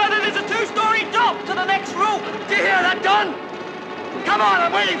go further. There's a 2-story drop to the next roof. Do you hear that, Don? Come on,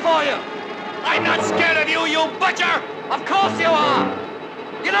 I'm waiting for you. I'm not scared of you, you butcher. Of course you are.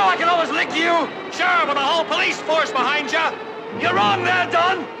 You know I can always lick you. Sure, with a whole police force behind you. You're wrong there,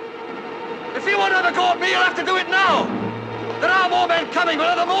 Don. If you want to have a go at me, you'll have to do it now. There are more men coming, but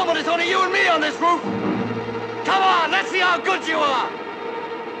at the moment it's only you and me on this roof. Come on, let's see how good you are.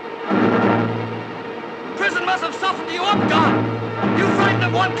 Prison must have softened you up, Don. You frightened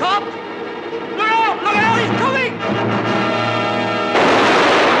of one cop? Look out, he's coming!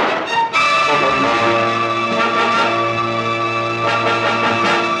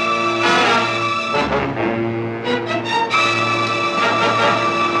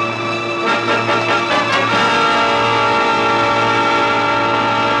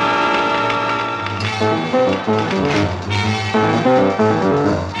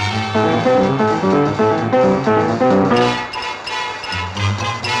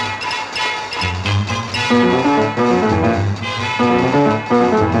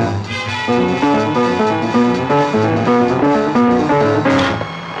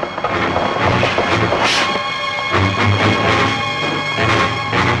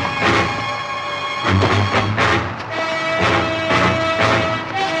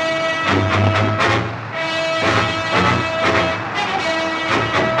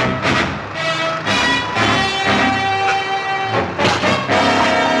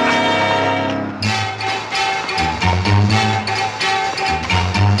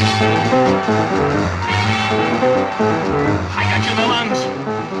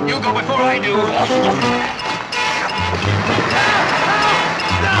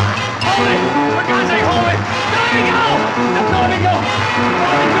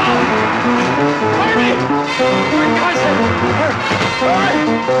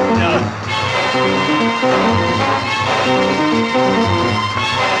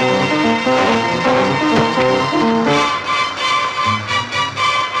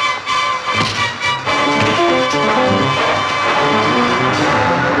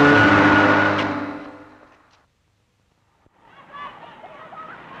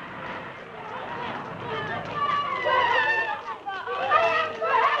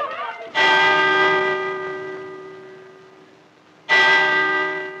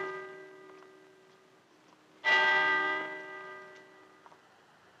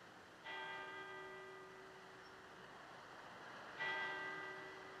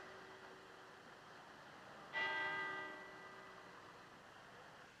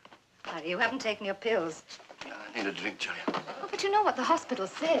 Harry, you haven't taken your pills. I need a drink, Julia. Oh, but you know what the hospital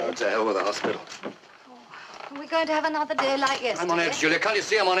said. What the hell with the hospital? Are we going to have another day like yesterday? I'm on edge, Julia. Can't you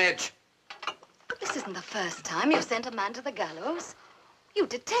see I'm on edge? But this isn't the first time you've sent a man to the gallows. You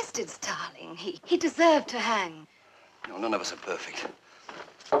detested Starling. He deserved to hang. No, none of us are perfect.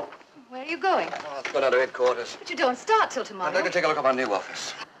 Where are you going? Oh, let's go down to headquarters. But you don't start till tomorrow. I'd like to take a look at my new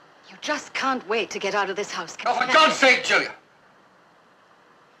office. You just can't wait to get out of this house. Oh, for God's sake, Julia!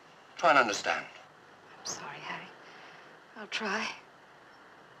 Try and understand. I'm sorry, Harry. I'll try.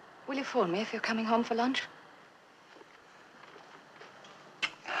 Will you phone me if you're coming home for lunch?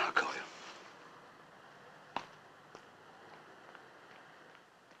 I'll call you.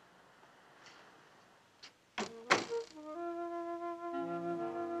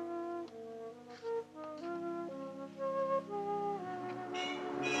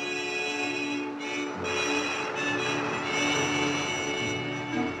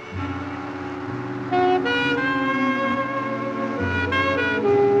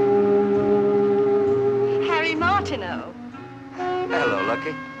 Hello,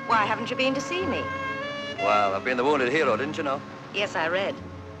 Lucky. Why haven't you been to see me? Well, I've been the wounded hero, didn't you know? Yes, I read.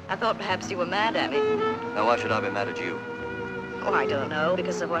 I thought perhaps you were mad at me. Now, why should I be mad at you? Oh, I don't know,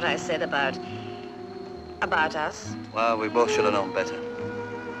 because of what I said about us. Well, we both should have known better.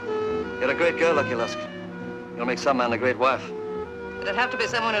 You're a great girl, Lucky Lusk. You'll make some man a great wife. It'd have to be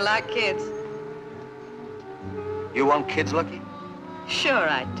someone who liked kids. You want kids, Lucky? Sure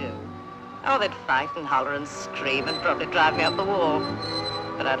I do. Oh, they'd fight and holler and scream and probably drive me up the wall.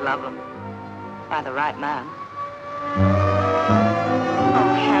 But I'd love them. By the right man.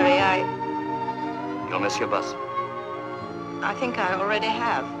 Oh, Harry, You'll miss your bus. I think I already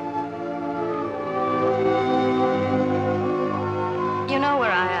have. You know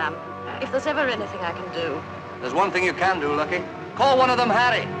where I am. If there's ever anything I can do. There's one thing you can do, Lucky. Call one of them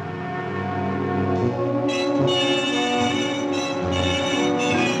Harry.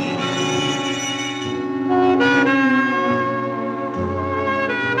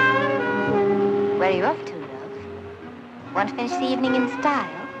 Where are you off to, love? Want to finish the evening in style?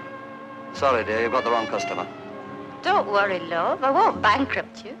 Sorry, dear, you've got the wrong customer. Don't worry, love. I won't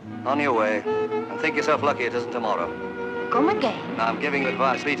bankrupt you. On your way. And think yourself lucky it isn't tomorrow. Come again. Now, I'm giving you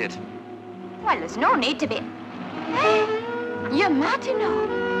advice. Beat it. Well, there's no need to be... You're Martineau.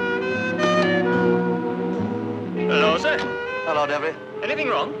 Hello, sir. Hello, Devery. Anything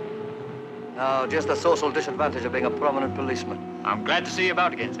wrong? No, just the social disadvantage of being a prominent policeman. I'm glad to see you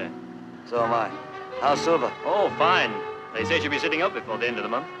about again, sir. So am I. How's Silver? Oh, fine. They say she'll be sitting up before the end of the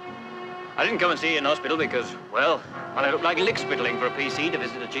month. I didn't come and see you in hospital because, well, I look like lick-spittling for a PC to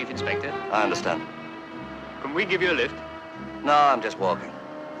visit a chief inspector. I understand. Can we give you a lift? No, I'm just walking.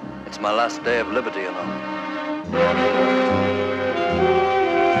 It's my last day of liberty, you know.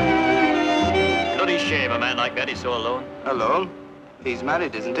 Bloody shame a man like that is so alone. Alone? He's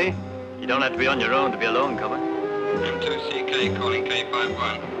married, isn't he? You don't have to be on your own to be alone, Cover. M2CK calling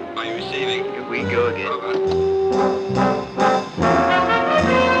K51. Are you receiving? Here we go again. Over.